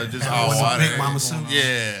 you know, just That all was a water. Big Mama suit.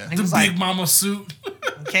 Yeah. He the was big like, mama suit.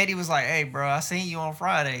 Katie was like, "Hey, bro, I seen you on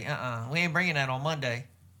Friday. We ain't bringing that on Monday."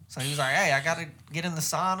 So he was like, "Hey, I gotta get in the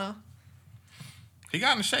sauna." He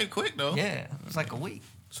got in shape quick, though. Yeah, it was like a week.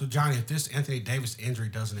 So Johnny, if this Anthony Davis injury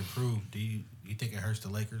doesn't improve, do you think it hurts the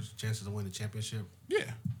Lakers' chances of winning the championship? Yeah. Of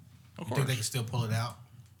You course. think they can still pull it out?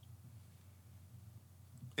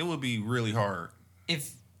 It would be really hard.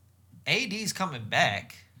 If AD's coming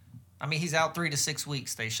back, I mean, he's out 3 to 6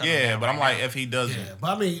 weeks. They shut him Yeah, down but right I'm like, now. if he doesn't. Yeah,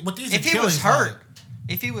 but I mean, with these If he Achilles, was hurt, like,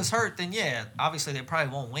 if he was hurt, then yeah, obviously they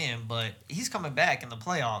probably won't win. But he's coming back in the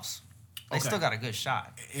playoffs. They Okay. still got a good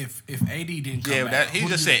shot. If AD didn't come Yeah, back, that he who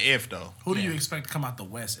do just you- said if, though. Who do you Yeah. expect to come out the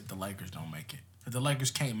West if the Lakers don't make it? If the Lakers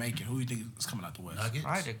can't make it, who do you think is coming out the West? Nuggets.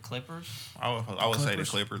 Right, the Clippers. I would say the Clippers?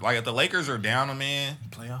 Clippers. Like, if the Lakers are down a man,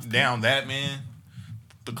 Playoff down that man,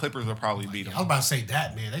 the Clippers will probably beat I was them. about to say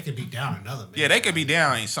that, man. They could be down another man. Yeah, they could be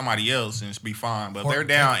down somebody else and be fine. But if they're Or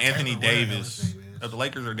down Taylor, Anthony whatever the hell Davis, his name is. if the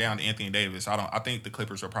Lakers are down to Anthony Davis, I think the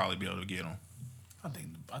Clippers will probably be able to get him. I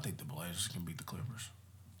think the Blazers can beat the Clippers.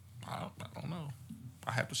 I don't know.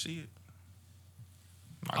 I have to see it.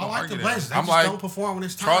 I'm not I gonna like argue the that. Blazers. They I'm just like, don't perform when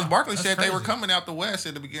it's time. Charles Barkley That's said they were crazy. coming out the West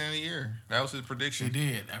at the beginning of the year. That was his He prediction.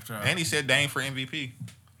 did after. And he said Dame for MVP.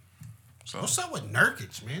 So What's up with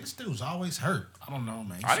Nurkic, man? This dude's always hurt. I don't know,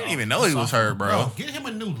 man. I didn't even know he was hurt, bro. Get him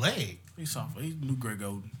a new leg. He's soft. He knew Greg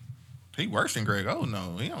Oden He worse than Greg. Oh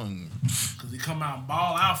no, he don't. because he come out and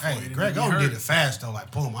ball out for Hey, it. Greg Oden Oden did it fast though.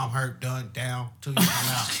 Like, boom, I'm hurt, done, down, 2 years,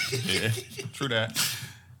 I'm out. Yeah, true that.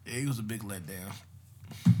 Yeah, he was a big letdown.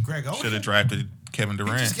 Greg Oden Should have drafted Kevin he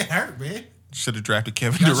just Durant. get hurt, man. Should have drafted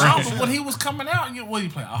Kevin No, Durant. but when he was coming out, what he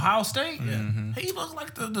playing? Ohio State. Mm-hmm. He looked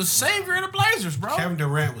like the savior of the Blazers, bro. Kevin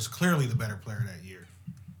Durant was clearly the better player that year.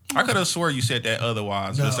 I could have swore you said that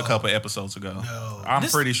otherwise just a No. couple episodes ago. No. I'm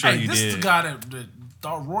pretty sure you this did. is the guy that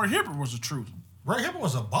thought Roy Hibbert was the truth. Ray Hibbert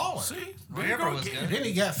was a baller. See, Roy there you Hibbert go was again. And then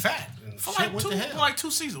he got fat and For shit like went two, to hell. for like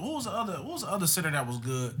 2 seasons. What was the other center that was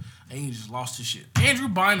good and he just lost his shit? Andrew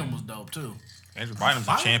Bynum was dope too. Andrew Bynum's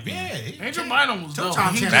a champion. Yeah, he- Andrew Bynum was dope.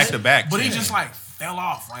 Two-time He champion. Back to back. But he champion. just like fell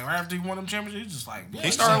off. Like right after he won them championships, he just like Yeah,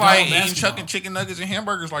 He started just like done eating basketball. chucking chicken nuggets and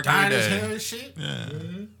hamburgers like dyeing every his day. hair and shit. Yeah.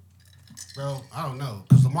 Bro, I don't know.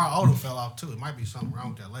 Because Lamar Odom fell off too. It might be something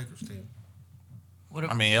wrong with that Lakers team. What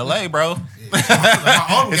I mean, LA, bro. Yeah. Lamar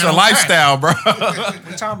Odom It's got a on lifestyle, bro.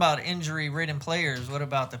 we're talking about injury-ridden players. What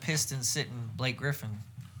about the Pistons sitting Blake Griffin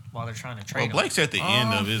while they're trying to Well, trade him? Blake's at the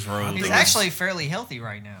end of his road. He's think actually fairly healthy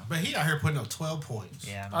right now. track. But he out here putting up 12 points.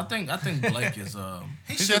 Yeah, I think Blake is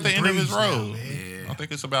He's at the end of his threes now, road. man. I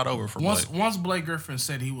think it's about over for once Blake. Blake Griffin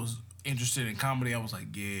said he was interested in comedy, I was like,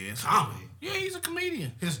 yeah, it's Comedy. Yeah, he's a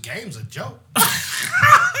comedian. His game's a joke.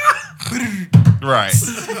 Right.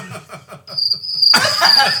 Somebody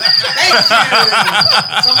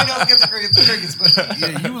else get the crickets, but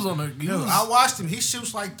Yeah, he was on the. He Dude, was- I watched him. He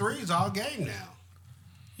shoots like threes all game now.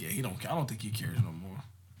 yeah, he don't. I don't think he cares no more.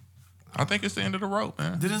 I think it's the end of the road,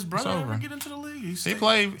 man. Did his brother It's ever over. get into the league? He stayed-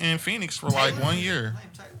 played in Phoenix for like 1 year,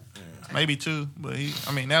 maybe 2. But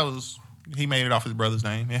he made it off his brother's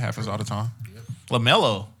name. It happens all the time.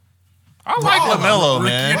 LaMelo. I like Baller. LaMelo,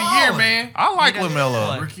 Rookie man. of the year, man. I like He done- LaMelo.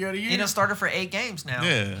 what? Rookie of the year. He done started for 8 games now.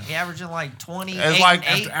 Yeah. He averaging like 20. It's like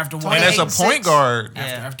after one- And as a point guard, Yeah.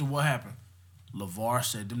 After what happened, LeVar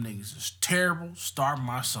said them niggas is terrible. Start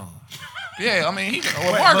my son. yeah, I mean, Wait,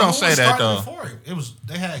 Lamar but gonna who say was that starting though. before him? It was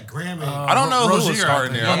they had Graham and I don't know who was Rozier, I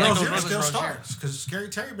starting think. there. Yeah. I think Rozier it was still Rozier. starts because Scary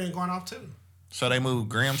Terry been going off too. So they moved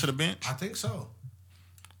Graham to the bench. I think so.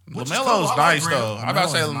 Which is LaMelo's cool. I like nice Graham. though. I about to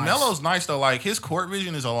say LaMelo is nice. LaMelo's nice though. Like his court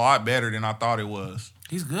vision is a lot better than I thought it was.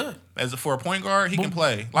 He's good. For a point guard, he can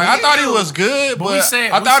play. but Like I he thought he do. was good, But but we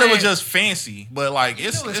said- I we thought it was said- just fancy. But like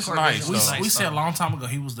it's knew his it's court nice vision We, was though. nice. we said a though. long time ago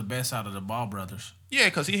he was the best out of the Ball brothers. Yeah,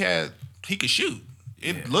 because he could shoot.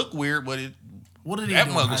 It looked weird, but it. What did he That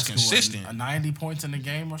do? mug in high was school? consistent. A 90 points in the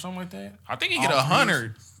game or something like that. I think he All hit threes?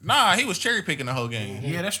 100. Nah, he was cherry picking the whole game.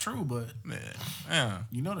 Yeah, that's true. But Yeah.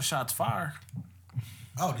 you know the shots fire.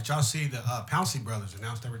 Oh, did y'all see the Pouncey brothers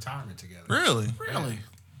announced their retirement together? Really? Really?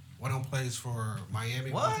 One of them plays for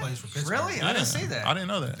Miami, What? one plays for Pittsburgh. Really? I didn't see that. I didn't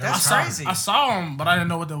know that. That's I saw- crazy. I saw them, but I didn't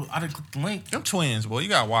know what I didn't click the link. Them twins, boy, you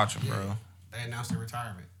gotta watch them, bro. They announced their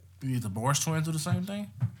retirement. You the Boris twins do the same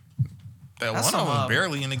thing? That That's one of some, them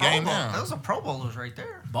barely in the game Bowl. now. Those are Pro Bowlers right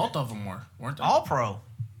there. Both of them weren't they? All Pro.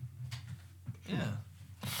 Yeah.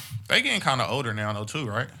 They getting kind of older now, though, too,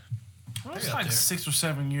 right? Well, it's They up like there. 6 or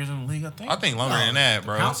 7 years in the league, I think. I think longer than that,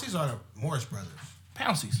 bro. Pouncey's are the Morris brothers.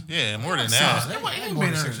 Pouncies. Yeah, more than They that. They- ain't they been more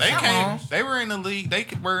than there 6 They that came. long. They were in the league. They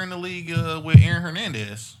were in the league with Aaron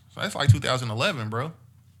Hernandez. So that's like 2011, bro.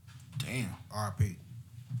 Damn. RP.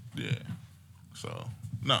 Yeah. So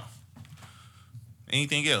no.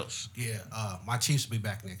 Anything else? Yeah, my Chiefs will be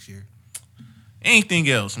back next year. Anything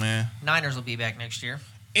else, man? Niners will be back next year.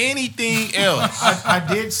 Anything else? I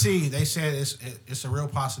did see they said it's a real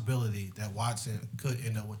possibility that Watson could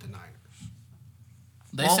end up with the Niners.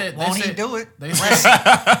 They Won't said he do it? They Bless said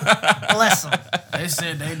him. Bless him. they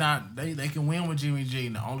said they can win with Jimmy G.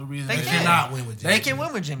 And the only reason They They can. cannot win with They Jimmy can G.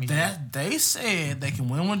 win with Jimmy G. that they said they can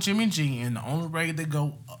win with Jimmy G, and the only way they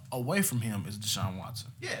go away from him is Deshaun Watson.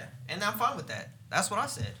 Yeah, and I'm fine with that. That's what I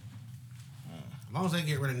said. As long as they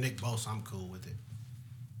get rid of Nick Bosa, I'm cool with it.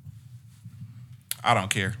 I don't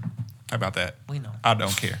care. How about that? We know. I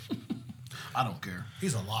don't care. I don't care.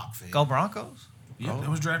 He's a lock fan. Go Broncos. Yeah, it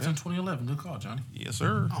was drafted in 2011. Good call, Johnny. Yes,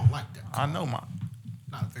 sir. I don't like that. I know my.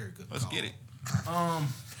 Not a very good Let's call. get it. Um,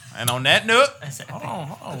 And on that note, hold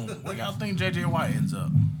on. Where y'all think JJ Watt ends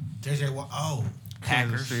up? JJ Watt. Oh,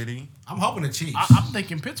 Kansas Packers. City. I'm hoping the Chiefs. I'm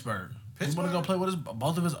thinking Pittsburgh. He want Pittsburgh? to go play with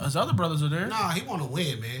both of his other brothers are there. Nah, he want to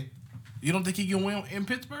win, man. You don't think he can win in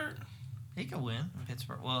Pittsburgh? He can win in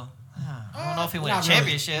Pittsburgh. Well, I don't know if he win a Not really.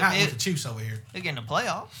 championship. Not with the It, Chiefs over here. he'll get in the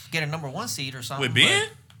playoffs, get a number 1 seed or something. With Ben?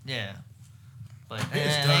 but- yeah. But Ben's they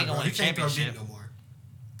done, ain't bro. gonna win He a can't throw deep championship. no more.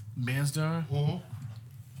 Ben's done.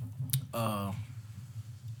 Mm-hmm.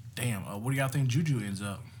 Damn. What do y'all think Juju ends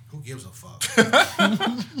up? Who gives a fuck?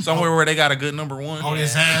 Somewhere where they got a good number one. On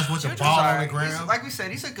his ass with the Juju's ball on alright. the ground. Like we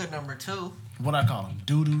said, he's a good number 2. What I call him?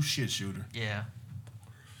 Doo-doo shit shooter. Yeah.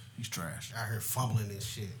 He's trash. Out here fumbling this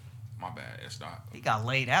shit. My bad. It's not. He got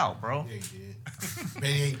laid out, bro. Yeah, he did. Bet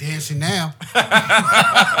he ain't dancing now.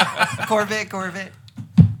 Corvette.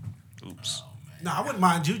 Oops. No, I wouldn't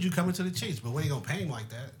mind Juju coming to the Chiefs, but we ain't gonna pay him like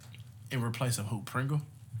that. In replace of who? Pringle?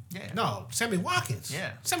 Yeah. No, Sammy Watkins.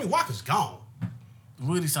 Yeah. Sammy Watkins gone.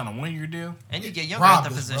 Would he sign a 1-year deal? And you get younger at Robbed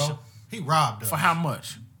the us, position. bro. He robbed us. For how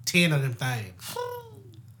much? 10 of them things.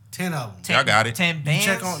 10 of them. Y'all got it. 10 You bands.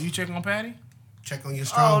 check on Patty? Check on your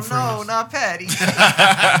strong Oh, friends. no, not Patty. He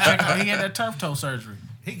had that turf toe surgery.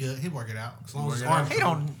 He good. He work it out. As long as his Work it arm. out. He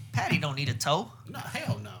don't. Patty don't need a toe. No,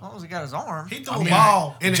 hell no. As long as he got his arm. He threw I a mean,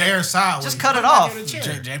 ball in the air sideways. Just cut Put it back off. in the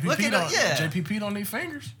chair. Look at it, yeah. JPP don't need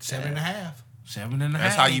fingers. 7.5. 7.5.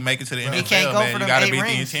 That's how you make it to the He NFL, can't go man. for You them gotta 8 beat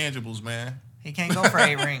rings. the intangibles, man. He can't go for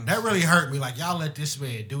 8 rings. That really hurt me. Like, y'all let this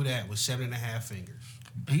man do that with 7.5 fingers.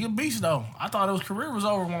 He a beast though. I thought his career was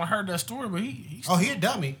over when I heard that story, but he Oh, he a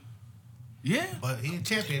dummy, yeah. but he a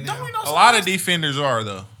champion now. Don't we know A lot of defenders are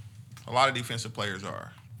though. A lot of defensive players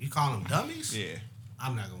are. You call them dummies? Yeah.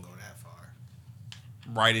 I'm not gonna go that far.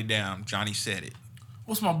 Write it down. Johnny said it.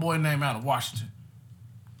 What's my boy name out of Washington?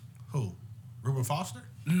 Who? Ruben Foster?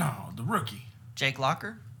 No, the rookie. Jake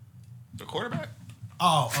Locker. The quarterback?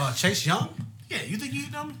 Oh, Chase Young? Yeah, you think he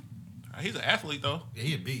a dummy? He's an athlete though. Yeah,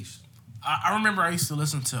 he a beast. I remember I used to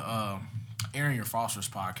listen to Arian Foster's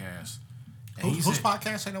podcast. And he Whose said-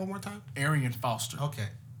 podcast? Say that one more time. Arian Foster. Okay.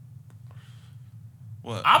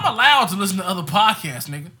 What? I'm allowed to listen to other podcasts,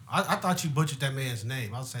 nigga. I thought you butchered that man's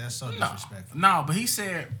name. I was saying that's so disrespectful. No, but he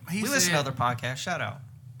said We listen to other podcasts. Shout out.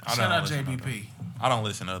 I shout don't out listen to JBP. I don't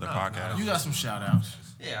listen to other podcasts. You got some shout outs.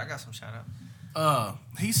 Yeah, I got some shout out.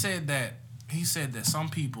 He said that some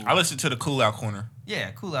people I listen to the Cool Out Corner.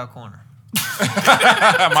 Yeah, Cool Out Corner.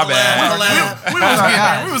 My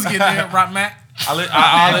bad. we was getting there, Rock Mac.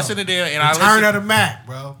 I listen to them and I Turn listen of the Mac,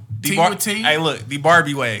 bro. T Bar- with T. Hey, look, the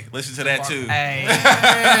Barbie way. Listen to that too. Hey,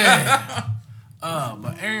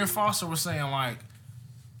 But Arian Foster was saying like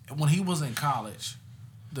when he was in college,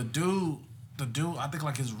 the dude, I think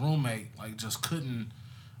like his roommate, like just couldn't.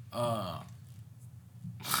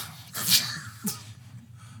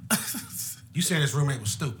 You said his roommate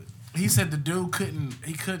was stupid. He said the dude couldn't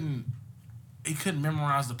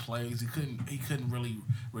memorize the plays. He couldn't really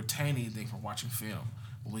retain anything from watching film.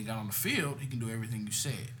 But when he got on the field, he can do everything you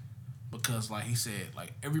said. Because like he said,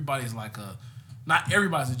 like everybody's like not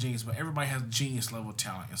everybody's a genius, but everybody has genius level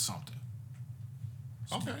talent in something.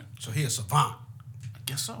 Okay. So he a savant. I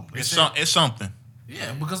guess so. It's something.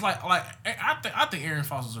 Yeah, because like I think Aaron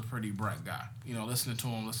Foster's a pretty bright guy. You know, listening to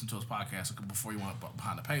his podcast before you went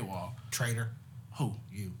behind the paywall. Traitor. Who?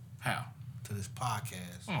 You. How? To this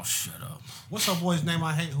podcast. Oh, shut up. What's up, boy's name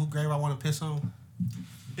I hate? Who grave I want to piss on?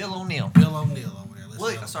 Bill O'Neill. Bill O'Neill over there.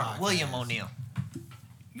 William O'Neill.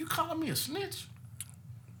 You calling me a snitch?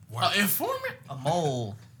 What? Informant? A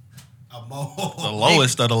mole. A mole. The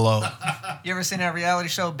lowest of the low. You ever seen that reality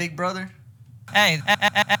show, Big Brother? Hey,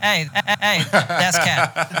 that's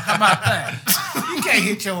Cap. How about that? You can't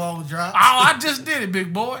hit your own drop. Oh, I just did it,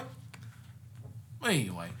 big boy.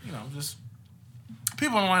 Anyway, you know, just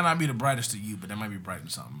people might not be the brightest to you, but they might be bright in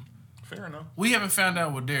something. Fair enough. We haven't found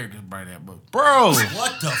out what Derek is bright at, but Bro,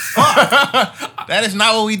 What the fuck? that is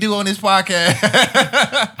not what we do on this podcast.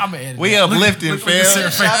 I'm gonna edit. We that. uplifting, Look at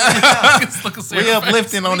fam. Sarah. Look at Sarah. We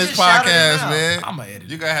uplifting on We this just shouted him podcast, out. man. I'm gonna edit.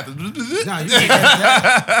 You gotta have to. No, you can't edit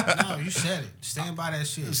that. No, you said it. Stand by that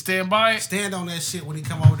shit. Stand by it. Stand on that shit when he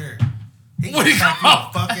come over there. He When he gonna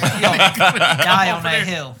come- fuck ass. Die on that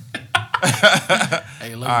hill.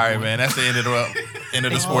 Hey, All look, right, boy. man. That's the end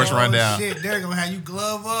of the sports Oh, rundown. Shit, they're gonna have you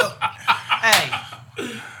glove up. Hey,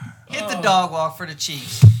 hit the dog walk for the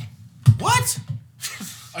Chiefs. What?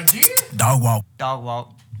 Again? Dog walk. Dog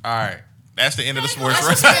walk. All right, that's the end of the sports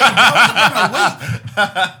That's rundown.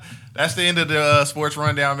 That's the end of the sports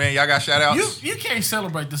rundown, man. Y'all got shout outs? You can't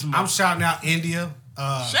celebrate this I'm month. shouting out India.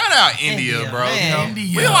 Shout out India, India, bro. man.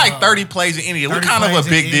 India. We like 30 plays in India. We 30 kind of a plays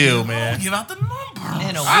in big India. deal, man. Give out the number.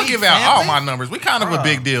 In a I'll week, give out all family. my numbers. We kind of a Bruh.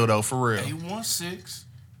 big deal, though, for real. 816.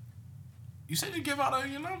 You said you give out all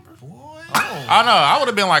your numbers. Boy. I know. I would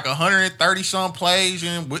have been like 130 some plays,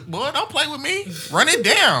 and boy, don't play with me. Run it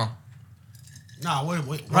down. Nah, wait.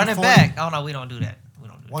 Run it 140, back. Oh no, we don't do that. We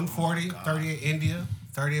don't do that. 140, 30 in India,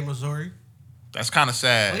 30 in Missouri. That's kind of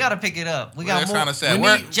sad. We gotta pick it up. We Well, got that's more. kind of sad. We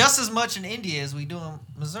Where- need just as much in India as we do in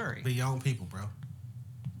Missouri. Be your own people, bro.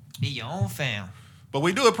 Be your own fam. But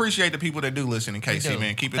we do appreciate the people that do listen in KC, do.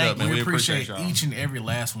 man. Keep it Thank up, man. We We appreciate y'all. each and every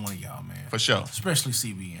last one of y'all, man. For sure. Especially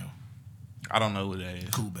CBM. I don't know who that is.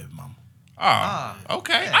 Cool baby mama. Oh,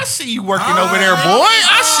 okay. yeah. I see you working over there, boy.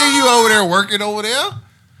 I see you over there working over there.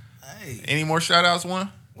 Hey, Any more shout outs, one?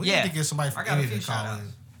 we Yeah. need to get somebody from I got a India few to call shout-outs.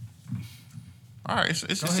 in. All right,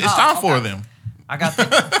 it's ahead. time for okay. them. I got the.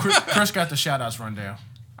 Chris got the shout outs rundown.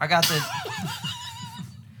 I got the.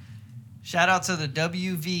 Shout out to the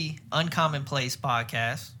WV Uncommon Place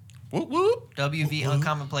podcast. Whoop whoop. WV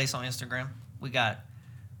Uncommon Place on Instagram. We got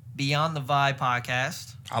Beyond the Vibe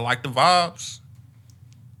podcast I like the vibes.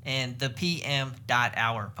 and the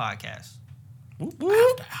PM.hour podcast. Whoop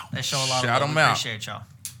whoop. They show a lot Shout of love. 'em We out. appreciate y'all.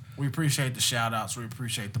 We appreciate the shout outs. We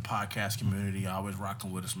appreciate the podcast community always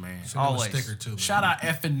rocking with us, man. Send them a Always. sticker too. Man. Shout out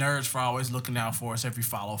effing nerds for always looking out for us every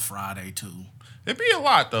follow Friday, too. It'd be a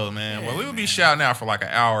lot though, man. Well, we would be shouting out for like an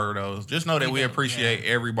hour though. Just know that we do, appreciate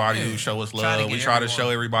everybody who show us Try to love. get We try to everyone. show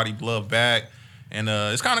everybody love back. And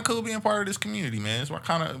it's kind of cool being part of this community, man. It's what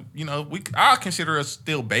kind of, I consider us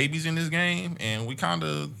still babies in this game, and we kind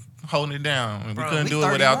of holding it down. And Bro, we couldn't we do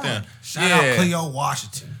it without 31. them. Shout out Cleo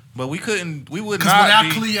Washington. But we would Because not without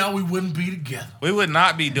be, Cleo, we wouldn't be together. we would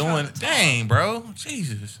not be doing, dang, bro,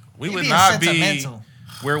 Jesus. We You would being not be sentimental.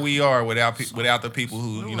 where we are without the people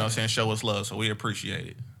who, you know what I'm saying, show us love. So we appreciate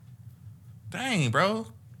it. Dang, bro.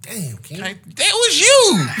 Damn, King. That was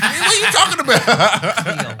you. What are you talking about?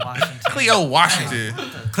 Cleo Washington. Cleo Washington.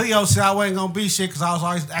 Cleo said I wasn't gonna be shit because I was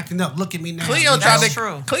always acting up. Look at me now. Cleo That's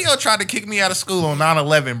true. Cleo tried to kick me out of school on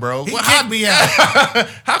 9/11, bro. He Well, kicked me out.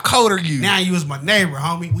 How cold are you? Now you was my neighbor,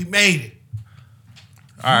 homie. We made it.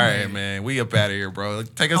 All right, man. We up out of here, bro.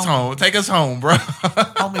 Take us home. Take us home, bro.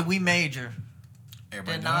 Homie, we major.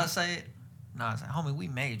 Everybody Did done? Nas say it? Nas said, homie, we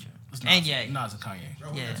major. It's And Nas- yeah. Nas and Kanye. Bro,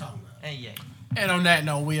 what Yeah. you talking about? And yeah. And on that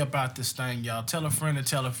note, we about this thing, y'all. Tell a friend, and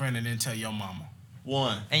then tell your mama.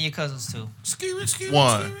 One. And your cousins too.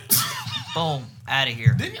 One. Boom. Out of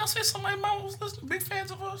here. Didn't y'all say somebody's mama was listening? Big fans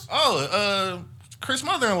of us? Oh, Chris'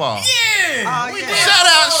 mother-in-law. Yeah. Oh, we yeah. did. Shout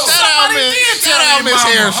out, Somebody Miss. did Shout tell out, their Miss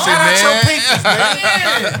mama. Harrison, Shout out your man. peoples, man.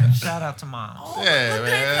 Yeah. Shout out to mom. Oh, Yeah, look,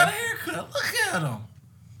 man. they got a haircut. Look at him.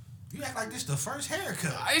 You act like this the first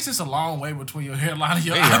haircut. It's just a long way between your hairline and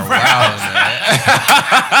your They are eyebrow. wild, man.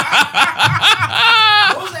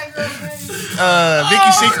 What was that girl's name?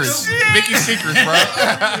 Vicky Oh, Secrets. shit. Vicky Secrets, bro.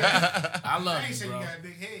 I love I ain't you, said you bro. got a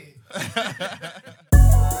big head.